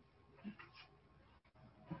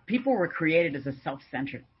 people were created as a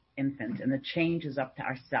self-centered infant, and the change is up to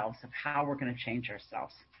ourselves of how we're going to change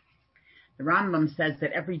ourselves. The Rambam says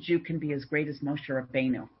that every Jew can be as great as Moshe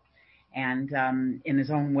Rabbeinu, and in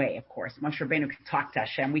his own way, of course. Moshe Rabbeinu can talk to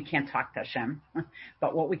Hashem. We can't talk to Hashem.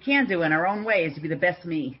 But what we can do in our own way is to be the best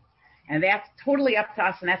me. And that's totally up to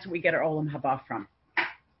us, and that's what we get our Olam Haba from.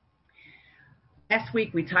 Last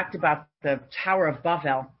week, we talked about the Tower of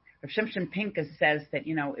Bavel. Rav Shimshon Pincus says that,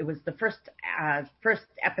 it was the first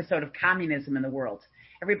episode of communism in the world.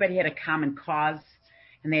 Everybody had a common cause,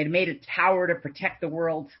 and they had made a tower to protect the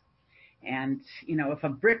world. And, if a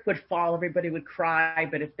brick would fall, everybody would cry.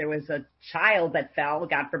 But if there was a child that fell,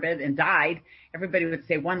 God forbid, and died, everybody would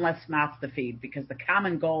say one less mouth to feed, because the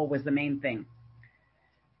common goal was the main thing.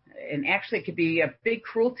 And actually, it could be a big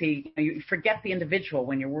cruelty. You forget the individual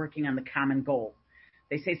when you're working on the common goal.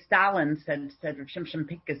 They say Stalin, said Rav Shimshon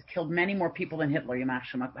Pincus, killed many more people than Hitler.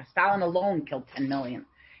 Stalin alone killed 10 million.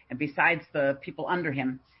 And besides the people under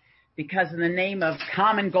him, because in the name of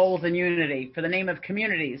common goals and unity, for the name of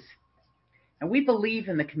communities. And we believe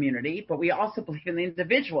in the community, but we also believe in the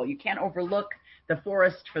individual. You can't overlook the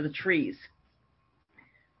forest for the trees.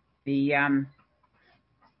 There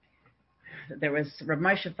was Rav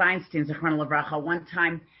Moshe Feinstein, Zichrono Livracha, one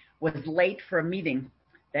time was late for a meeting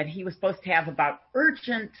that he was supposed to have about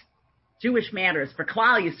urgent Jewish matters for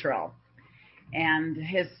Klal Yisrael. And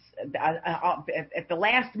at the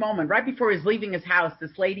last moment, right before he was leaving his house,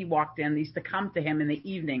 this lady walked in. They used to come to him in the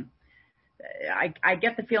evening. I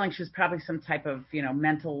get the feeling she was probably some type of,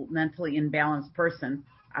 mentally imbalanced person,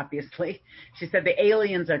 obviously. She said the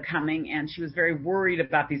aliens are coming, and she was very worried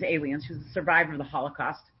about these aliens. She was a survivor of the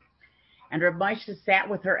Holocaust. And Reb Moshe sat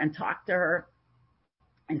with her and talked to her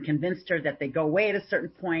and convinced her that they go away at a certain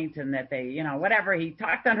point and that they, whatever. He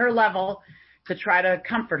talked on her level to try to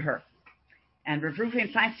comfort her. And Rav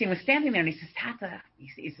Ruven Feinstein was standing there, and he says, Tata,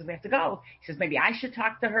 he says, we have to go. He says, maybe I should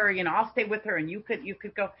talk to her, I'll stay with her, and you could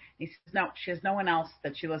go. And he says, no, she has no one else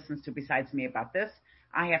that she listens to besides me about this.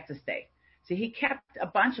 I have to stay. So he kept a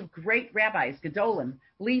bunch of great rabbis, Gedolim,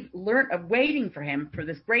 waiting for him for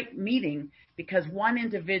this great meeting, because one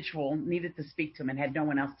individual needed to speak to him and had no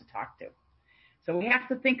one else to talk to. So we have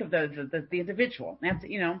to think of the individual. That's,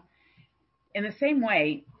 in the same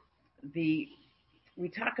way, we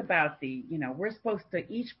talk about we're supposed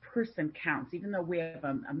to, each person counts, even though we have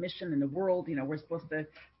a mission in the world, we're supposed to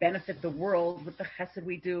benefit the world with the chesed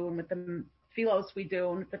we do and with the philos we do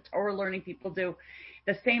and with the Torah learning people do.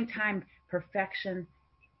 At the same time, perfection,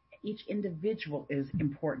 each individual is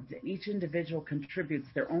important. Each individual contributes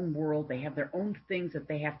their own world. They have their own things that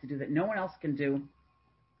they have to do that no one else can do.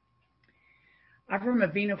 Avram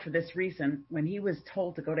Avinu, for this reason, when he was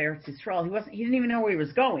told to go to Eretz Yisrael, he didn't even know where he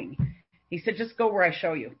was going. He said, just go where I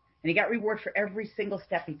show you. And he got reward for every single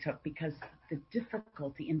step he took, because the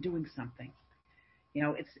difficulty in doing something.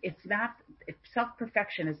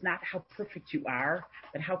 Self-perfection is not how perfect you are,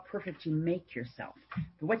 but how perfect you make yourself.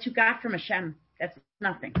 But what you got from Hashem, that's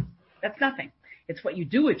nothing. That's nothing. It's what you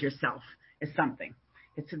do with yourself is something.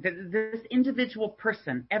 It's this individual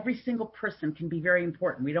person. Every single person can be very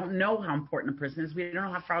important. We don't know how important a person is. We don't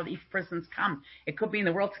know how far each person's come. It could be in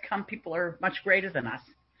the world to come, people are much greater than us.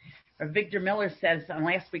 Victor Miller says on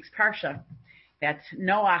last week's Parsha that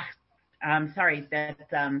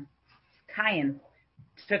Cain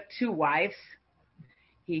took two wives.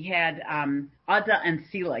 He had Ada and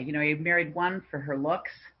Sila. He married one for her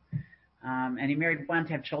looks, and he married one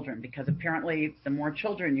to have children, because apparently the more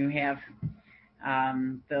children you have,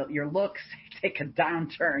 Your looks take a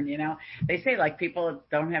downturn. They say like people that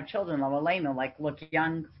don't have children, like look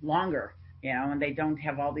young longer. And they don't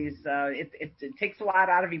have all these. It takes a lot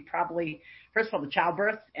out of you. Probably, first of all, the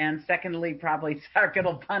childbirth, and secondly, probably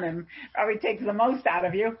Sarkidal Panim probably takes the most out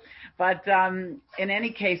of you. But in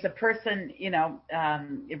any case, a person,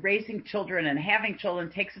 raising children and having children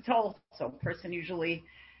takes a toll. So a person usually,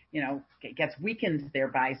 gets weakened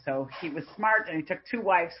thereby. So he was smart, and he took 2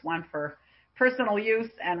 wives, one for personal use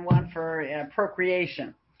and one for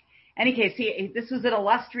procreation. In any case, this was an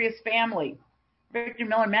illustrious family. Victor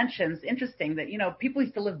Miller mentions, interesting, that, people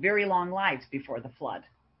used to live very long lives before the flood.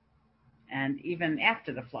 And even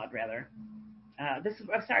after the flood, rather. This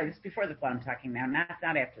is before the flood I'm talking now,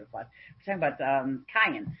 not after the flood. We're talking about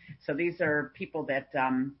Cain. So these are people that,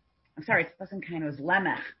 it wasn't Cain, it was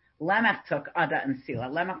Lemech. Lemech took Ada and Sila.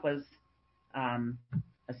 Lemech was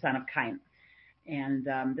a son of Cain. And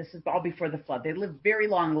this is all before the flood. They lived very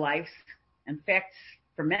long lives. In fact,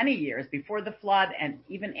 for many years before the flood and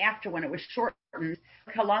even after, when it was shortened,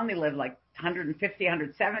 look how long they lived, like 150,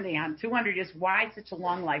 170, 200 years. Why such a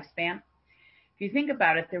long lifespan? If you think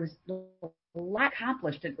about it, there was a lot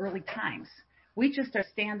accomplished in early times. We just are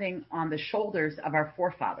standing on the shoulders of our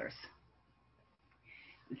forefathers.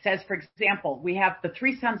 It says, for example, we have the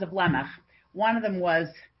 3 sons of Lemech. One of them was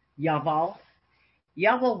Yaval.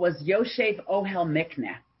 Yaval was Yoshev Ohel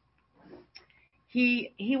Mikneh.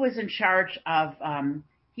 He was in charge of,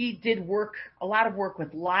 he did a lot of work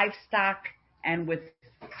with livestock and with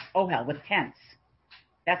Ohel, with tents.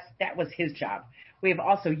 That was his job. We have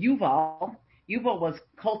also Yuval. Yuval was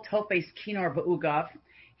Kol Topes Kinor V'Ugav.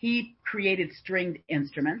 He created stringed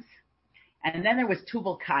instruments. And then there was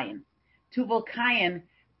Tuval Cain. Tuval Cain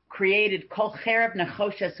created Kol Cherev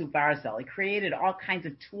Nechoshes Ubarzel. He created all kinds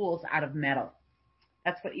of tools out of metal.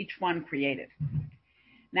 That's what each one created.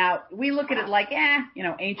 Now, we look at it like,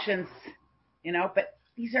 ancients, but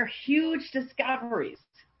these are huge discoveries,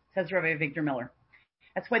 says Rabbi Victor Miller.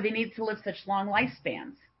 That's why they need to live such long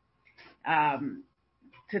lifespans.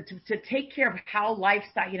 To take care of how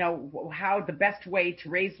livestock, how the best way to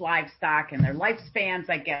raise livestock and their lifespans,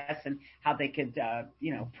 I guess, and how they could,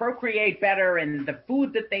 procreate better and the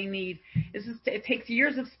food that they need. It takes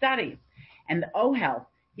years of study. And the Ohel,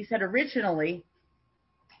 he said originally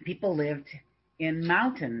people lived in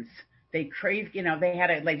mountains. They craved,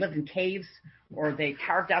 they lived in caves, or they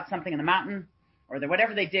carved out something in the mountain, or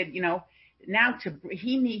whatever they did, Now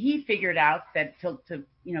he figured out that to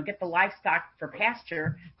get the livestock for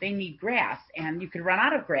pasture, they need grass, and you could run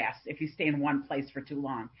out of grass if you stay in one place for too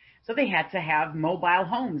long. So they had to have mobile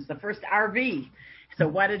homes, the first RV. So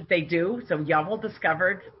what did they do? So Yavel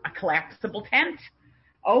discovered a collapsible tent.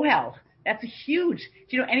 Ohel, that's a huge.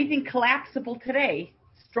 Do you know anything collapsible today?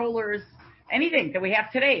 Strollers, anything that we have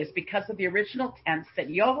today is because of the original tents that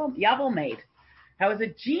Yavel made. That was a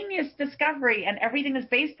genius discovery, and everything is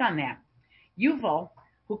based on that. Yuval,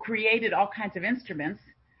 who created all kinds of instruments,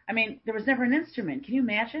 there was never an instrument. Can you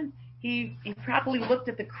imagine? He probably looked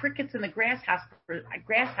at the crickets and the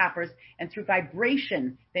grasshoppers, and through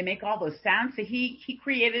vibration, they make all those sounds. So he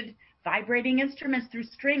created vibrating instruments through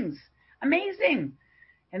strings. Amazing.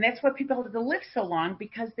 And that's why people had to live so long,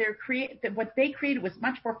 because what they created was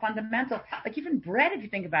much more fundamental. Like even bread, if you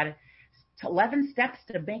think about it, 11 steps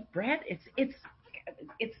to make bread.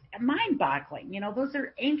 It's mind-boggling. Those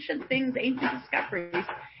are ancient things, ancient discoveries,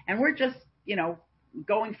 and we're just,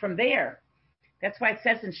 going from there. That's why it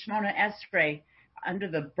says in Shmona Esrei, under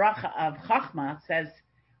the bracha of Chachma, it says,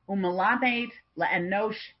 Umelamed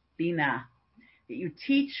la'enosh bina, that you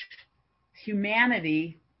teach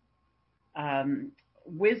humanity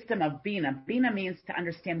wisdom of bina. Bina means to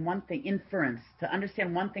understand one thing, inference, to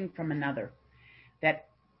understand one thing from another. That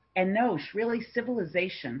enosh, really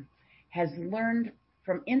civilization, has learned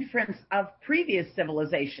from inference of previous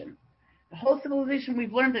civilization. The whole civilization,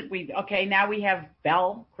 we've learned that now we have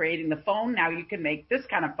Bell creating the phone. Now you can make this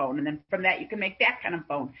kind of phone. And then from that, you can make that kind of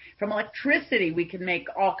phone. From electricity, we can make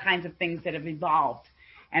all kinds of things that have evolved.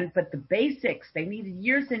 But the basics, they needed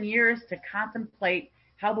years and years to contemplate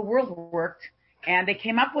how the world worked. And they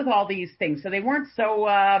came up with all these things. So they weren't so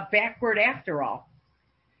backward after all.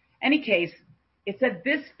 Any case, it said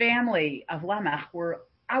this family of Lamech were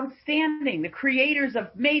outstanding, the creators of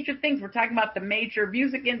major things. We're talking about the major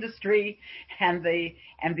music industry and the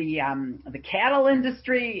cattle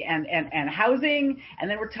industry and housing, and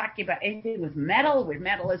then we're talking about anything with metal. Where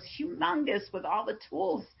metal is humongous with all the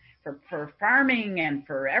tools for farming and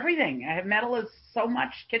for everything. Metal is so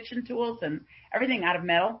much, kitchen tools and everything out of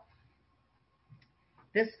metal.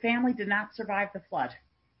 This family did not survive the flood.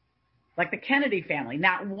 like the Kennedy family.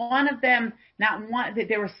 Not one of them,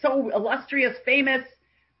 they were so illustrious, famous.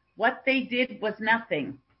 What they did was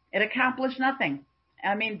nothing. It accomplished nothing.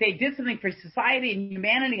 I mean, they did something for society and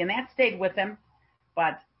humanity, and that stayed with them,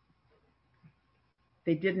 but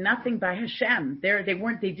they did nothing by Hashem.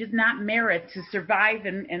 They did not merit to survive,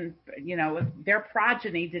 and their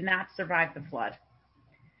progeny did not survive the flood.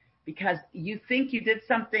 Because you think you did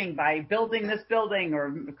something by building this building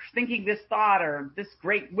or thinking this thought or this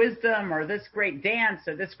great wisdom or this great dance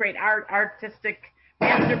or this great artistic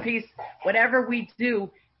masterpiece, whatever we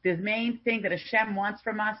do, the main thing that Hashem wants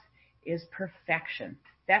from us is perfection.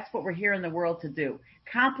 That's what we're here in the world to do.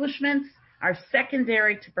 Accomplishments are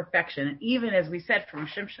secondary to perfection. And even as we said from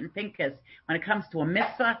Shimshon Pincus, when it comes to a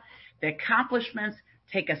mitzvah, the accomplishments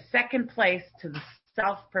take a second place to the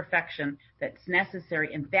self-perfection that's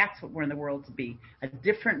necessary, and that's what we're in the world to be, a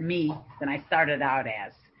different me than I started out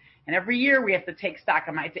as. And every year we have to take stock.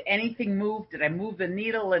 Did anything move? Did I move the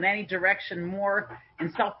needle in any direction more in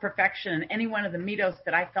self-perfection in any one of the middos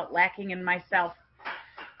that I felt lacking in myself?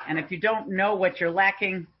 And if you don't know what you're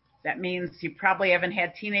lacking, that means you probably haven't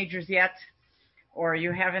had teenagers yet, or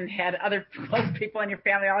you haven't had other close people in your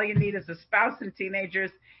family. All you need is a spouse and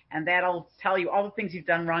teenagers, and that'll tell you all the things you've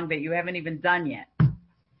done wrong that you haven't even done yet.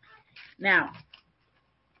 Now,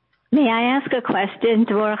 may I ask a question,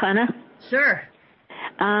 Dvorah Chana? Sure.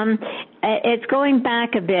 It's going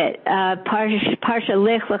back a bit. Parsha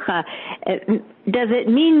Lech Lecha. Does it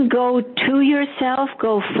mean go to yourself,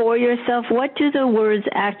 go for yourself? What do the words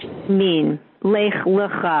actually mean? Lech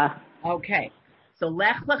Lecha. Okay. So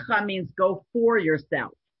Lech Lecha means go for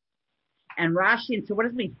yourself. And Rashi, so what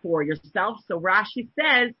does it mean for yourself? So Rashi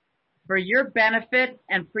says for your benefit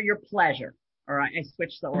and for your pleasure. All right, I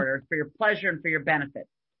switched the order, for your pleasure and for your benefit.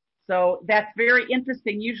 So that's very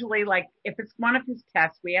interesting. Usually, like if it's one of his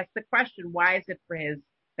tests, we ask the question, why is it for his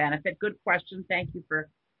benefit? Good question. Thank you for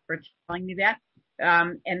telling me that.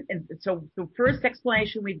 And so the first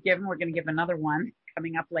explanation we've given, we're going to give another one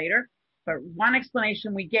coming up later. But one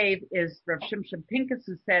explanation we gave is from Shimshon Pincus,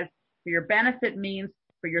 who says for your benefit means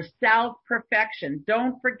for your self-perfection.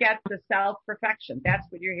 Don't forget the self-perfection. That's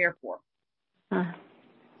what you're here for.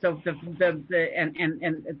 So because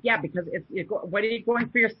what are you going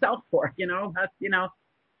for yourself for?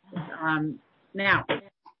 Now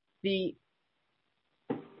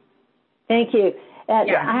Thank you.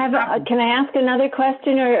 Can I ask another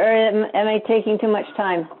question, or am I taking too much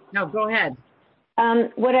time? No, go ahead.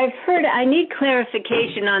 What I've heard, I need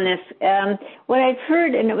clarification on this. What I've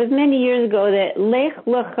heard, and it was many years ago, that Lech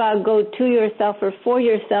Lecha, go to yourself or for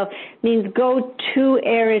yourself, means go to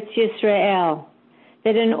Eretz Yisrael.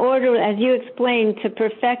 That in order, as you explained, to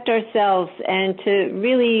perfect ourselves and to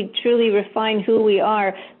really, truly refine who we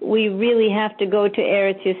are, we really have to go to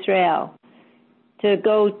Eretz Yisrael, to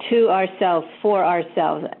go to ourselves, for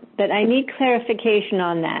ourselves. But I need clarification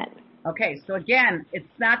on that. Okay, so again, it's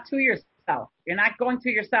not to yourself. You're not going to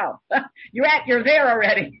yourself. You're there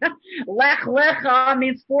already. Lech Lecha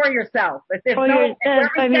means for yourself. If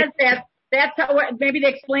that's how, maybe they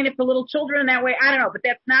explain it for little children that way. I don't know, but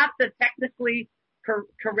that's not the technically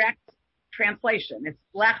correct translation. It's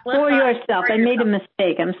Lech Lecha. For yourself. I made a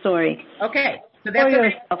mistake. I'm sorry. Okay. So that's for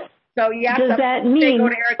yourself. So yeah. Does that mean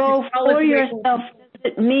go for yourself? Does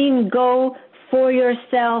it mean go for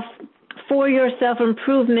yourself, for your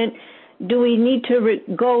self-improvement? Do we need to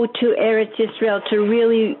go to Eretz Yisrael to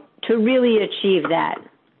really achieve that?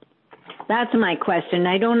 That's my question.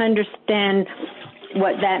 I don't understand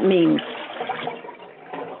what that means.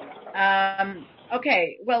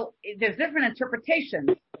 Okay, well, there's different interpretations.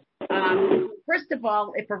 First of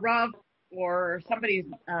all, if a Rav or somebody's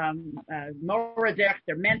Moradech,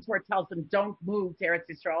 their mentor, tells them don't move to Eretz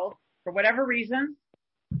Yisrael, for whatever reason,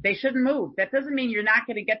 they shouldn't move. That doesn't mean you're not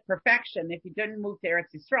going to get perfection if you didn't move to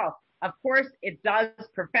Eretz Yisrael. Of course, it does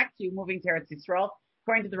perfect you moving to Eretz Yisrael.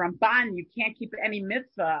 According to the Ramban, you can't keep any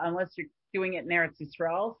mitzvah unless you're doing it in Eretz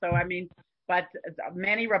Yisrael. So, but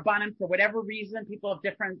many Rabbanim, for whatever reason, people have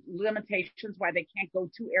different limitations why they can't go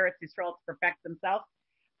to Eretz Yisrael to perfect themselves.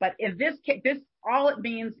 But in this case, all it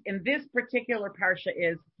means in this particular parsha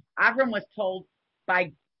is Avram was told,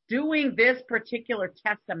 by doing this particular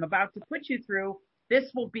test I'm about to put you through,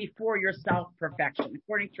 this will be for your self-perfection,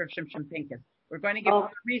 according to Shimshon Pincus. We're going to give other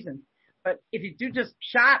reasons. But if you do just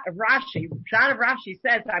shot of Rashi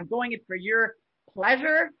says, I'm going it for your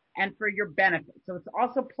pleasure and for your benefit. So it's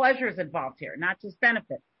also pleasures involved here, not just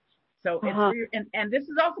benefit. So it's, and this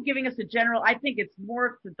is also giving us a general, I think it's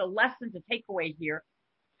more the lesson to take away here.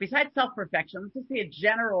 Besides self-perfection, let's just say a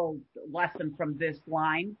general lesson from this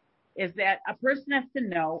line is that a person has to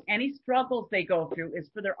know any struggles they go through is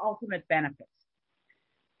for their ultimate benefits.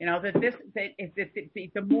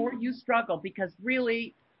 The more you struggle, because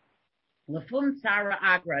really, Lefum Tzara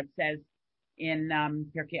Agra, it says in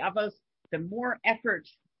Pirkei Avos, the more effort,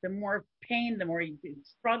 the more pain, the more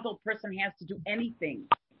struggle person has to do anything.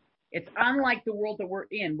 It's unlike the world that we're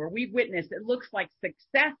in, where we've witnessed, it looks like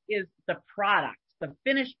success is the product, the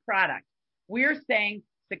finished product. We're saying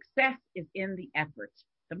success is in the effort.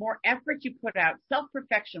 The more effort you put out,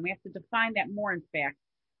 self-perfection, we have to define that more, in fact.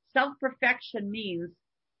 Self-perfection means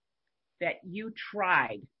that you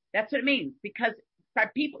tried. That's what it means, because by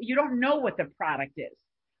people, you don't know what the product is.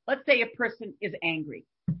 Let's say a person is angry.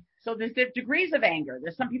 So there's degrees of anger.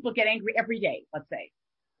 There's some people get angry every day, let's say.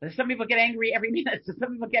 There's some people get angry every minute. There's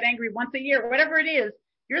some people get angry once a year. Whatever it is,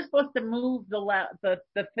 you're supposed to move the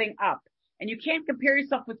thing up. And you can't compare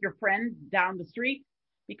yourself with your friend down the street,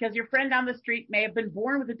 because your friend down the street may have been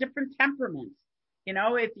born with a different temperament. You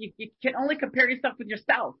can only compare yourself with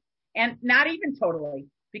yourself, and not even totally,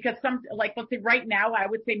 because let's say right now, I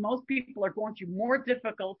would say most people are going through more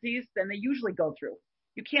difficulties than they usually go through.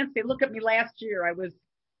 You can't say, look at me last year. I was,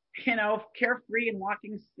 carefree and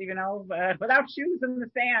walking, without shoes in the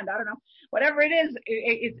sand. I don't know. Whatever it is,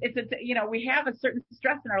 we have a certain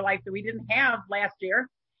stress in our life that we didn't have last year.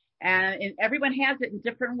 And everyone has it in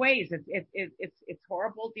different ways. It's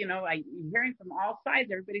horrible. I'm hearing from all sides.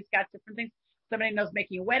 Everybody's got different things. Somebody knows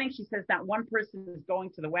making a wedding. She says not one person is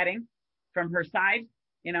going to the wedding from her side,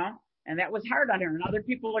 and that was hard on her. And other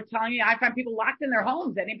people are telling me, I find people locked in their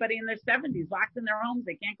homes. Anybody in their 70s locked in their homes.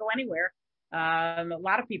 They can't go anywhere. A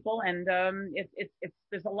lot of people. And,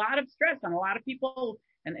 there's a lot of stress on a lot of people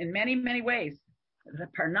and in many, many ways. The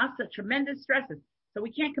parnasa, tremendous stresses. So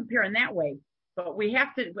we can't compare in that way. But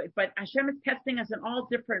but Hashem is testing us in all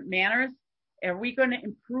different manners. Are we going to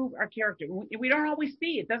improve our character? We don't always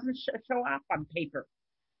see it. Doesn't show up on paper.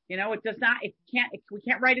 It does not, we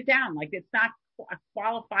can't write it down. Like, it's not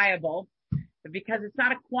qualifiable because it's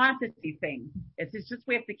not a quantity thing. It's just,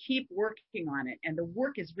 we have to keep working on it. And the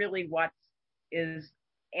work is really what is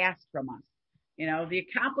asked from us. The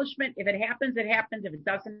accomplishment, if it happens, it happens. If it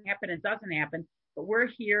doesn't happen, it doesn't happen. But we're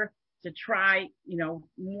here to try,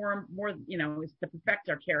 more, is to perfect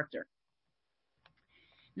our character.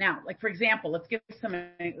 Now, like, for example, let's give some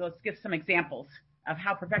examples of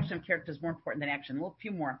how perfection of character is more important than action. A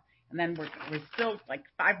few more. And then we're still like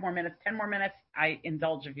 5 more minutes, 10 more minutes. I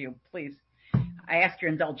indulge of you, please. I ask your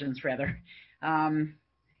indulgence, rather.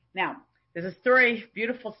 Now, there's a story,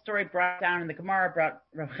 beautiful story brought down in the Gemara about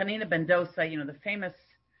Rav Chanina ben Dosa, the famous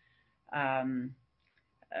Chanina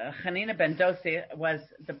ben Dosa was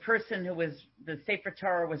the person who was, the Sefer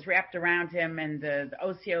Torah was wrapped around him, and the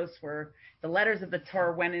osios were, the letters of the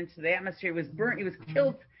Torah went into the atmosphere. He was burnt, he was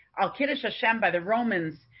killed, al Kiddush Hashem, by the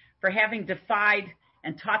Romans for having defied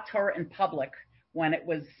and taught Torah in public when it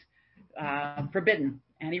was forbidden.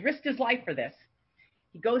 And he risked his life for this.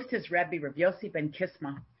 He goes to his Rebbe, Rav Yossi ben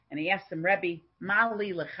Kisma, and he asks him, Rebbe,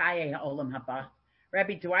 Mali lechaye ha'olam haba.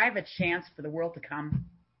 Rebbe, do I have a chance for the world to come?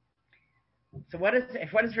 So what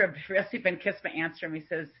does Rav Yossi ben Kisma answer him? He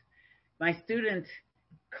says, my student,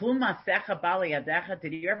 Kluma secha bali adecha,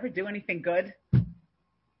 did you ever do anything good?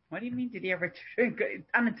 What do you mean, did he ever do good?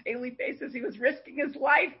 On a daily basis, he was risking his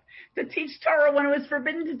life to teach Torah when it was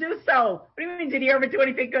forbidden to do so. What do you mean, did he ever do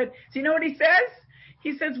anything good? So you know what he says?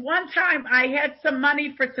 He says, one time I had some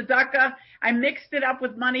money for tzedakah. I mixed it up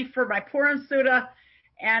with money for my Purim Suda,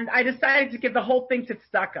 and I decided to give the whole thing to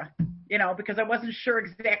tzedakah, because I wasn't sure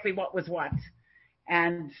exactly what was what.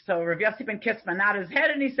 And so Rav Yossi ben Kisma nodded his head,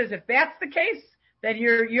 and he says, if that's the case, then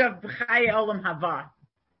you have B'chai Olam Hava.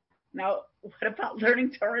 Now, what about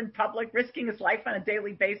learning Torah in public, risking his life on a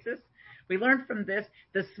daily basis? We learned from this,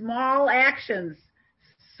 the small actions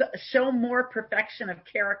show more perfection of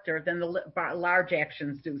character than the large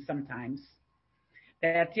actions do sometimes.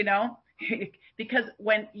 That, because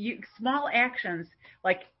when small actions,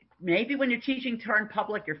 like maybe when you're teaching Torah in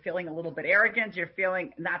public, you're feeling a little bit arrogant. You're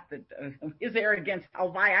feeling not that his arrogance. Oh,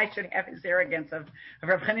 why I should have his arrogance of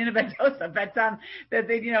Rav Chanina ben Dosa, but that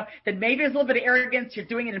maybe there's a little bit of arrogance. You're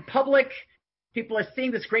doing it in public. People are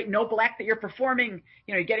seeing this great noble act that you're performing.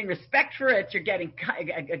 You're getting respect for it. You're getting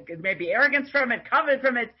maybe arrogance from it, covet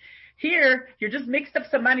from it. Here, you're just mixed up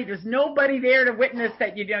some money. There's nobody there to witness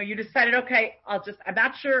that, you decided, okay, I'm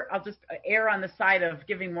not sure. I'll just err on the side of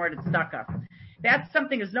giving more to tzedakah. That's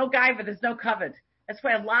something, there's no guy, but there's no covet. That's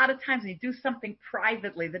why a lot of times when you do something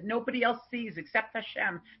privately that nobody else sees except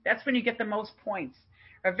Hashem, that's when you get the most points.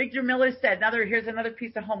 Or Victor Miller said, here's another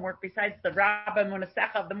piece of homework besides the Rabba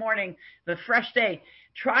Munasecha of the morning, the fresh day.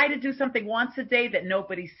 Try to do something once a day that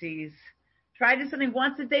nobody sees. Try to do something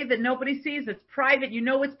once a day that nobody sees. It's private. You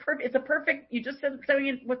know it's perfect. It's a perfect. You just said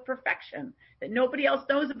something with perfection that nobody else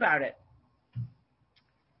knows about it.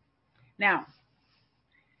 Now,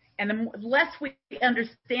 and the less we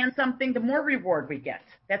understand something, the more reward we get.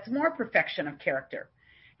 That's more perfection of character.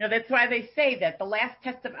 You know, that's why they say that the last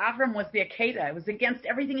test of Avram was the Akedah. It was against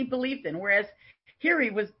everything he believed in. Whereas here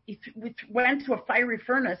he went to a fiery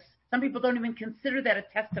furnace. Some people don't even consider that a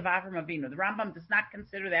test of Avram Avinu. The Rambam does not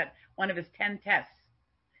consider that one of his 10 tests.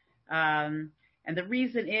 And the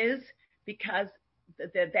reason is because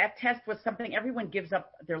that test was something everyone gives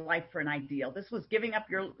up their life for an ideal. This was giving up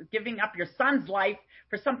your son's life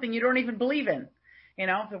for something you don't even believe in. You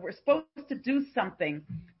know, so we're supposed to do something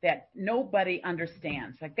that nobody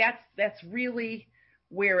understands. Like that's really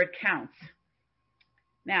where it counts.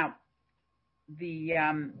 Now,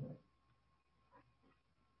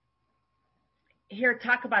 here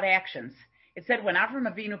talk about actions. It said when Avram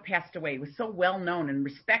Avinu passed away, he was so well known and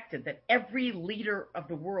respected that every leader of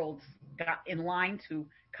the world got in line to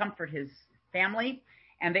comfort his family,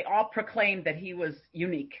 and they all proclaimed that he was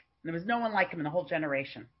unique. There was no one like him in the whole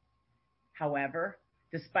generation. However,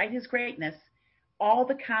 despite his greatness, all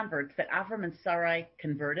the converts that Avram and Sarai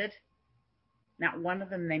converted, not one of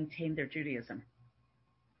them maintained their Judaism,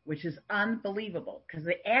 which is unbelievable because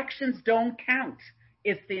the actions don't count.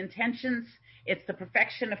 It's the intentions, it's the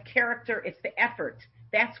perfection of character, it's the effort.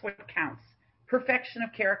 That's what counts. Perfection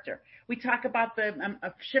of character. We talk about the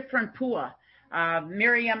Shifra and Pua,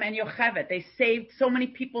 Miriam and Yocheved. They saved so many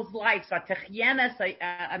people's lives. They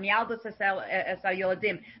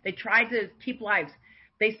tried to keep lives.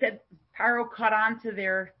 They said Paro caught on to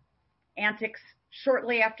their antics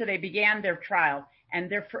shortly after they began their trial, and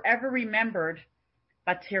they're forever remembered.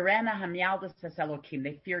 They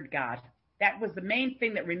feared God. That was the main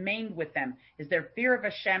thing that remained with them, is their fear of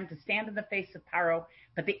Hashem, to stand in the face of Paro.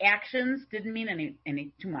 But the actions didn't mean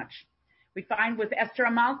any too much. We find with Esther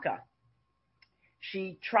Amalka,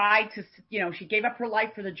 she tried to, she gave up her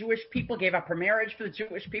life for the Jewish people, gave up her marriage for the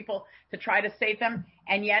Jewish people to try to save them.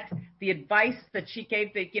 And yet the advice that she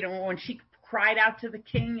gave, when she cried out to the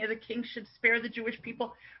king should spare the Jewish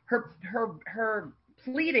people, her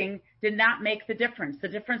pleading did not make the difference. The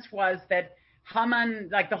difference was that Haman,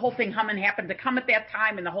 like the whole thing, Haman happened to come at that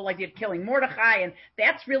time, and the whole idea of killing Mordechai, and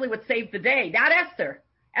that's really what saved the day, not Esther.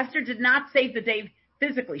 Esther did not save the day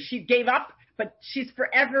physically. She gave up, but she's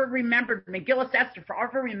forever remembered. Megillas Esther,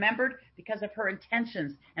 forever remembered because of her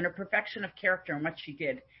intentions and her perfection of character and what she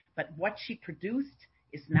did. But what she produced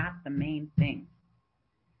is not the main thing.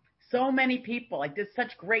 So many people did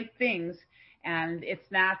such great things, and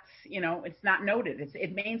it's not noted.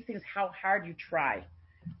 It main thing is how hard you try.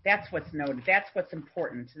 That's what's noted. That's what's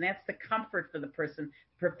important. And that's the comfort for the person,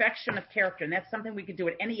 perfection of character. And that's something we can do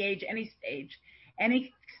at any age, any stage,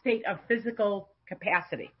 any state of physical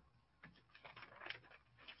capacity.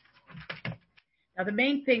 Now, the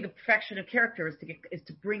main thing of perfection of character is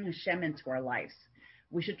to bring Hashem into our lives.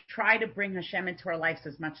 We should try to bring Hashem into our lives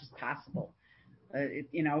as much as possible.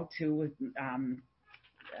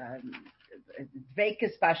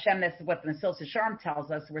 Dveikus b'Hashem, this is what the Mesilas Yesharim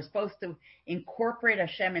tells us. We're supposed to incorporate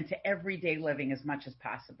Hashem into everyday living as much as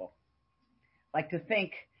possible. Like to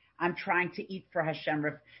think, I'm trying to eat for Hashem.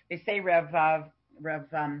 They say Rav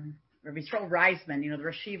Yisrael Reisman, the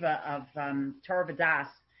Rosh Yeshiva of Torah V'das,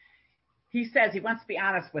 he says, he wants to be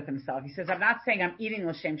honest with himself. He says, I'm not saying I'm eating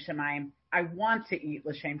L'Shem Shemayim. I want to eat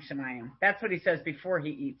L'Shem Shemayim. That's what he says before he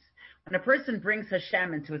eats. When a person brings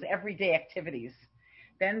Hashem into his everyday activities,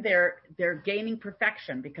 then they're gaining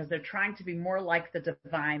perfection because they're trying to be more like the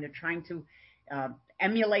divine. They're trying to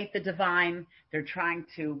emulate the divine. They're trying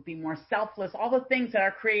to be more selfless. All the things that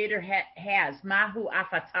our Creator has. Mahu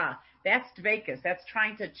afata. That's dveikus. That's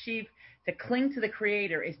trying to achieve, to cling to the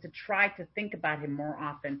Creator, is to try to think about Him more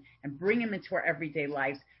often and bring Him into our everyday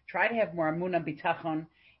lives. Try to have more amunah bitachon.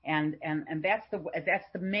 And that's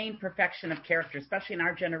the main perfection of character, especially in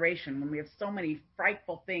our generation when we have so many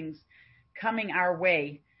frightful things coming our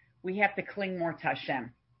way. We have to cling more to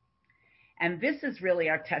Hashem. And this is really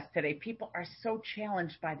our test today. People are so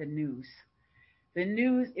challenged by the news. The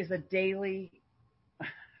news is a daily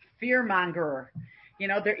fear-mongerer.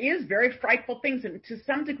 There is very frightful things, and to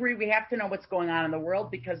some degree we have to know what's going on in the world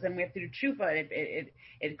because then we have to do tshuva.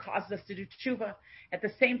 It causes us to do tshuva. At the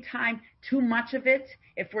same time, too much of it,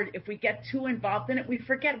 if we get too involved in it, we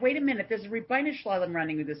forget, wait a minute, there's a Rebbeinu Shalom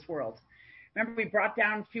running in this world. Remember, we brought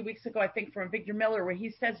down a few weeks ago, I think, from Victor Miller, where he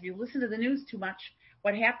says if you listen to the news too much,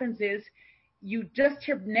 what happens is you just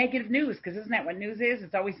hear negative news, because isn't that what news is?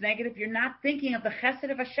 It's always negative. You're not thinking of the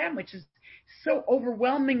chesed of Hashem, which is so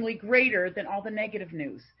overwhelmingly greater than all the negative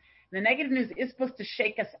news. The negative news is supposed to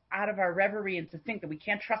shake us out of our reverie and to think that we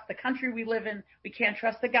can't trust the country we live in. We can't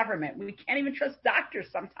trust the government. We can't even trust doctors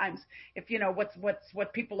sometimes if,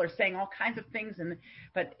 what people are saying, all kinds of things.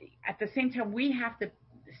 But at the same time, we have to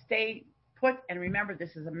stay put and remember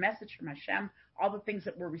this is a message from Hashem, all the things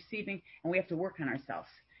that we're receiving, and we have to work on ourselves.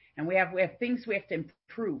 And we have things we have to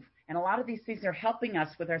improve. And a lot of these things are helping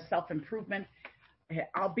us with our self-improvement,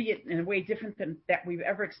 albeit in a way different than that we've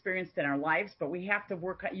ever experienced in our lives, but we have to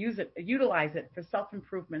utilize it for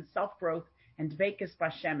self-improvement, self-growth, and dveikus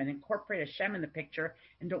b'Hashem, and incorporate Hashem in the picture,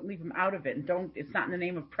 and don't leave him out of it. And it's not in the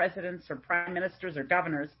name of presidents or prime ministers or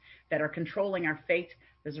governors that are controlling our fate.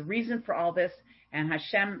 There's a reason for all this, and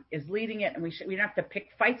Hashem is leading it, and we don't have to pick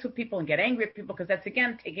fights with people and get angry at people, because that's,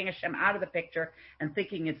 again, taking Hashem out of the picture and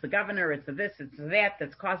thinking it's the governor, it's the this, it's the that,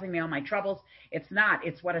 that's causing me all my troubles. It's not.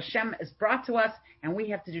 It's what Hashem has brought to us, and we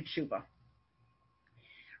have to do tshuva.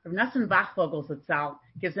 Rav Nosson Bachvogel Zatzal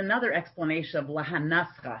gives another explanation of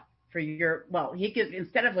lahanascha, he gives,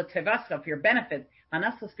 instead of l'tevascha, for your benefit,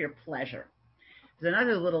 lahanascha is for your pleasure. There's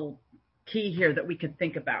another little key here that we could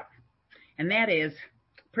think about, and that is,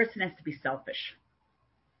 a person has to be selfish.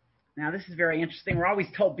 Now, this is very interesting. We're always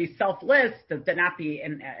told be selfless, to not be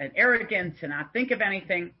an arrogant, to not think of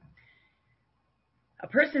anything. A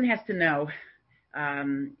person has to know,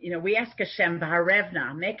 we ask Hashem,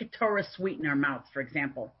 v'harevna, make a Torah sweet in our mouths, for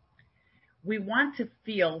example. We want to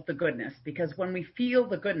feel the goodness, because when we feel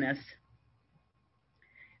the goodness,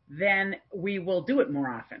 then we will do it more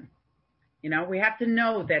often. We have to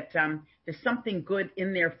know that there's something good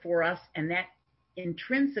in there for us, and that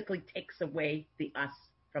intrinsically takes away the us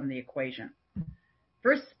from the equation.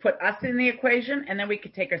 First, put us in the equation, and then we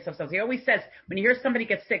could take ourselves out. He always says, when you hear somebody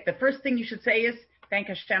get sick, the first thing you should say is, thank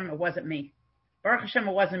Hashem, it wasn't me. Baruch Hashem,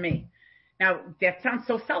 it wasn't me. Now, that sounds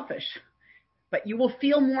so selfish, but you will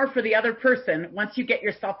feel more for the other person once you get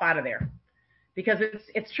yourself out of there. Because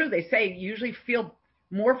it's true. They say you usually feel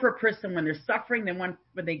more for a person when they're suffering than when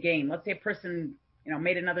they gain. Let's say a person,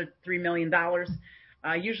 made another $3 million.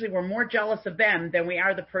 Usually we're more jealous of them than we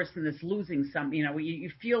are the person that's losing something.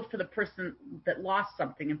 You feel for the person that lost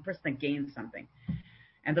something and the person that gained something.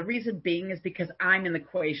 And the reason being is because I'm in the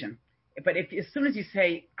equation. But as soon as you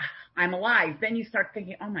say, I'm alive, then you start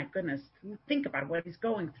thinking, oh my goodness, think about what he's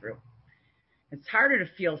going through. It's harder to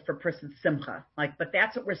feel for a person's simcha, but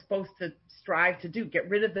that's what we're supposed to strive to do, get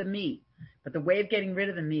rid of the me. But the way of getting rid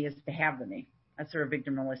of the me is to have the me. That's what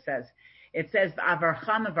Victor Miller says. It says,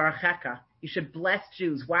 Avarcham avarchecha. You should bless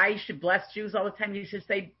Jews. Why you should bless Jews all the time? You should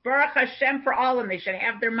say, Baruch Hashem for all of them. They should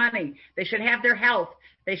have their money. They should have their health.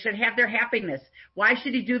 They should have their happiness. Why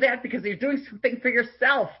should you do that? Because you're doing something for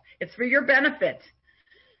yourself. It's for your benefit.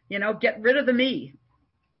 Get rid of the me.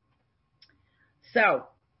 So,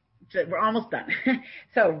 we're almost done.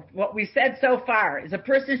 So, what we said so far is a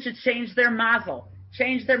person should change their mazel.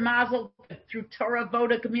 Change their mazel through Torah,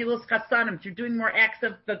 Voda, Gemilas, Chasanim, through doing more acts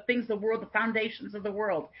of the things of the world, the foundations of the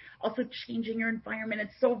world. Also changing your environment.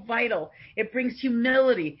 It's so vital. It brings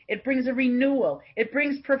humility. It brings a renewal. It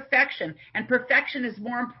brings perfection. And perfection is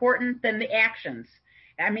more important than the actions.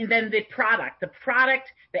 Than the product.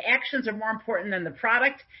 The actions are more important than the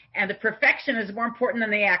product, and the perfection is more important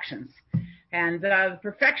than the actions. And the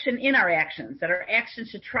perfection in our actions, that our actions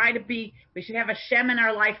should we should have Hashem in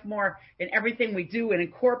our life more in everything we do and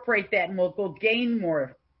incorporate that, and we'll gain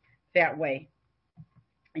more that way.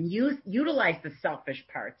 And utilize the selfish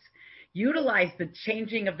parts. Utilize the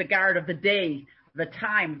changing of the guard of the day, the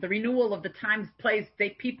time, the renewal of the times, place,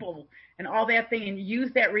 people, and all that thing, and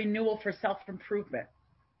use that renewal for self-improvement.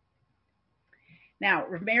 Now,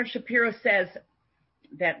 Rav Meir Shapiro says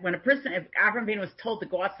that when if Avraham Avinu was told to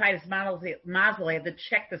go outside his mazel, he had to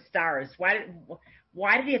check the stars.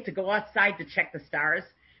 Why did he have to go outside to check the stars?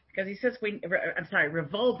 Because he says,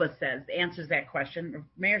 Revolba answers that question.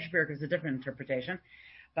 Meir Shapiro gives a different interpretation.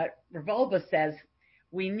 But Revolba says,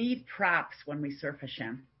 we need props when we serve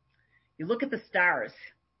Hashem. You look at the stars,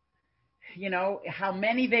 how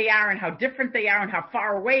many they are and how different they are and how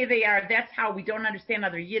far away they are. That's how we don't understand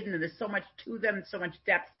other Yidden. And there's so much to them, so much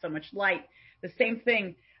depth, so much light. The same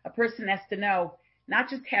thing, a person has to know, not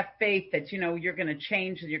just have faith that, you're going to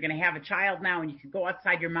change and you're going to have a child now and you can go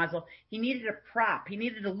outside your mazel. He needed a prop. He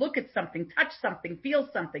needed to look at something, touch something, feel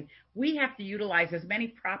something. We have to utilize as many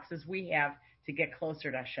props as we have to get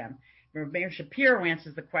closer to Hashem. Meir Shapiro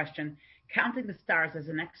answers the question, counting the stars as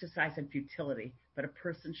an exercise in futility, but a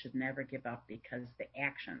person should never give up because the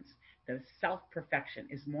actions, the self-perfection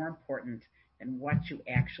is more important than what you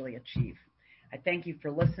actually achieve. I thank you for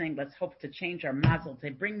listening. Let's hope to change our mazel,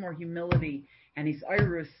 to bring more humility and his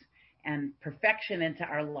oirus and perfection into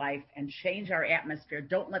our life and change our atmosphere.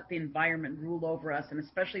 Don't let the environment rule over us, and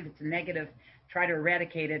especially if it's negative, try to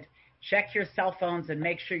eradicate it. Check your cell phones and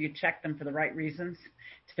make sure you check them for the right reasons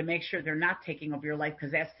to make sure they're not taking over your life,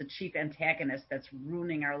 because that's the chief antagonist that's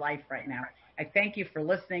ruining our life right now. I thank you for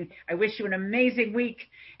listening. I wish you an amazing week.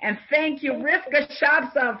 And thank you, Rivka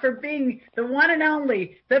Shabsov, for being the one and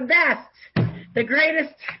only, the best, the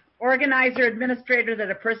greatest organizer, administrator that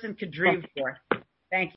a person could dream for.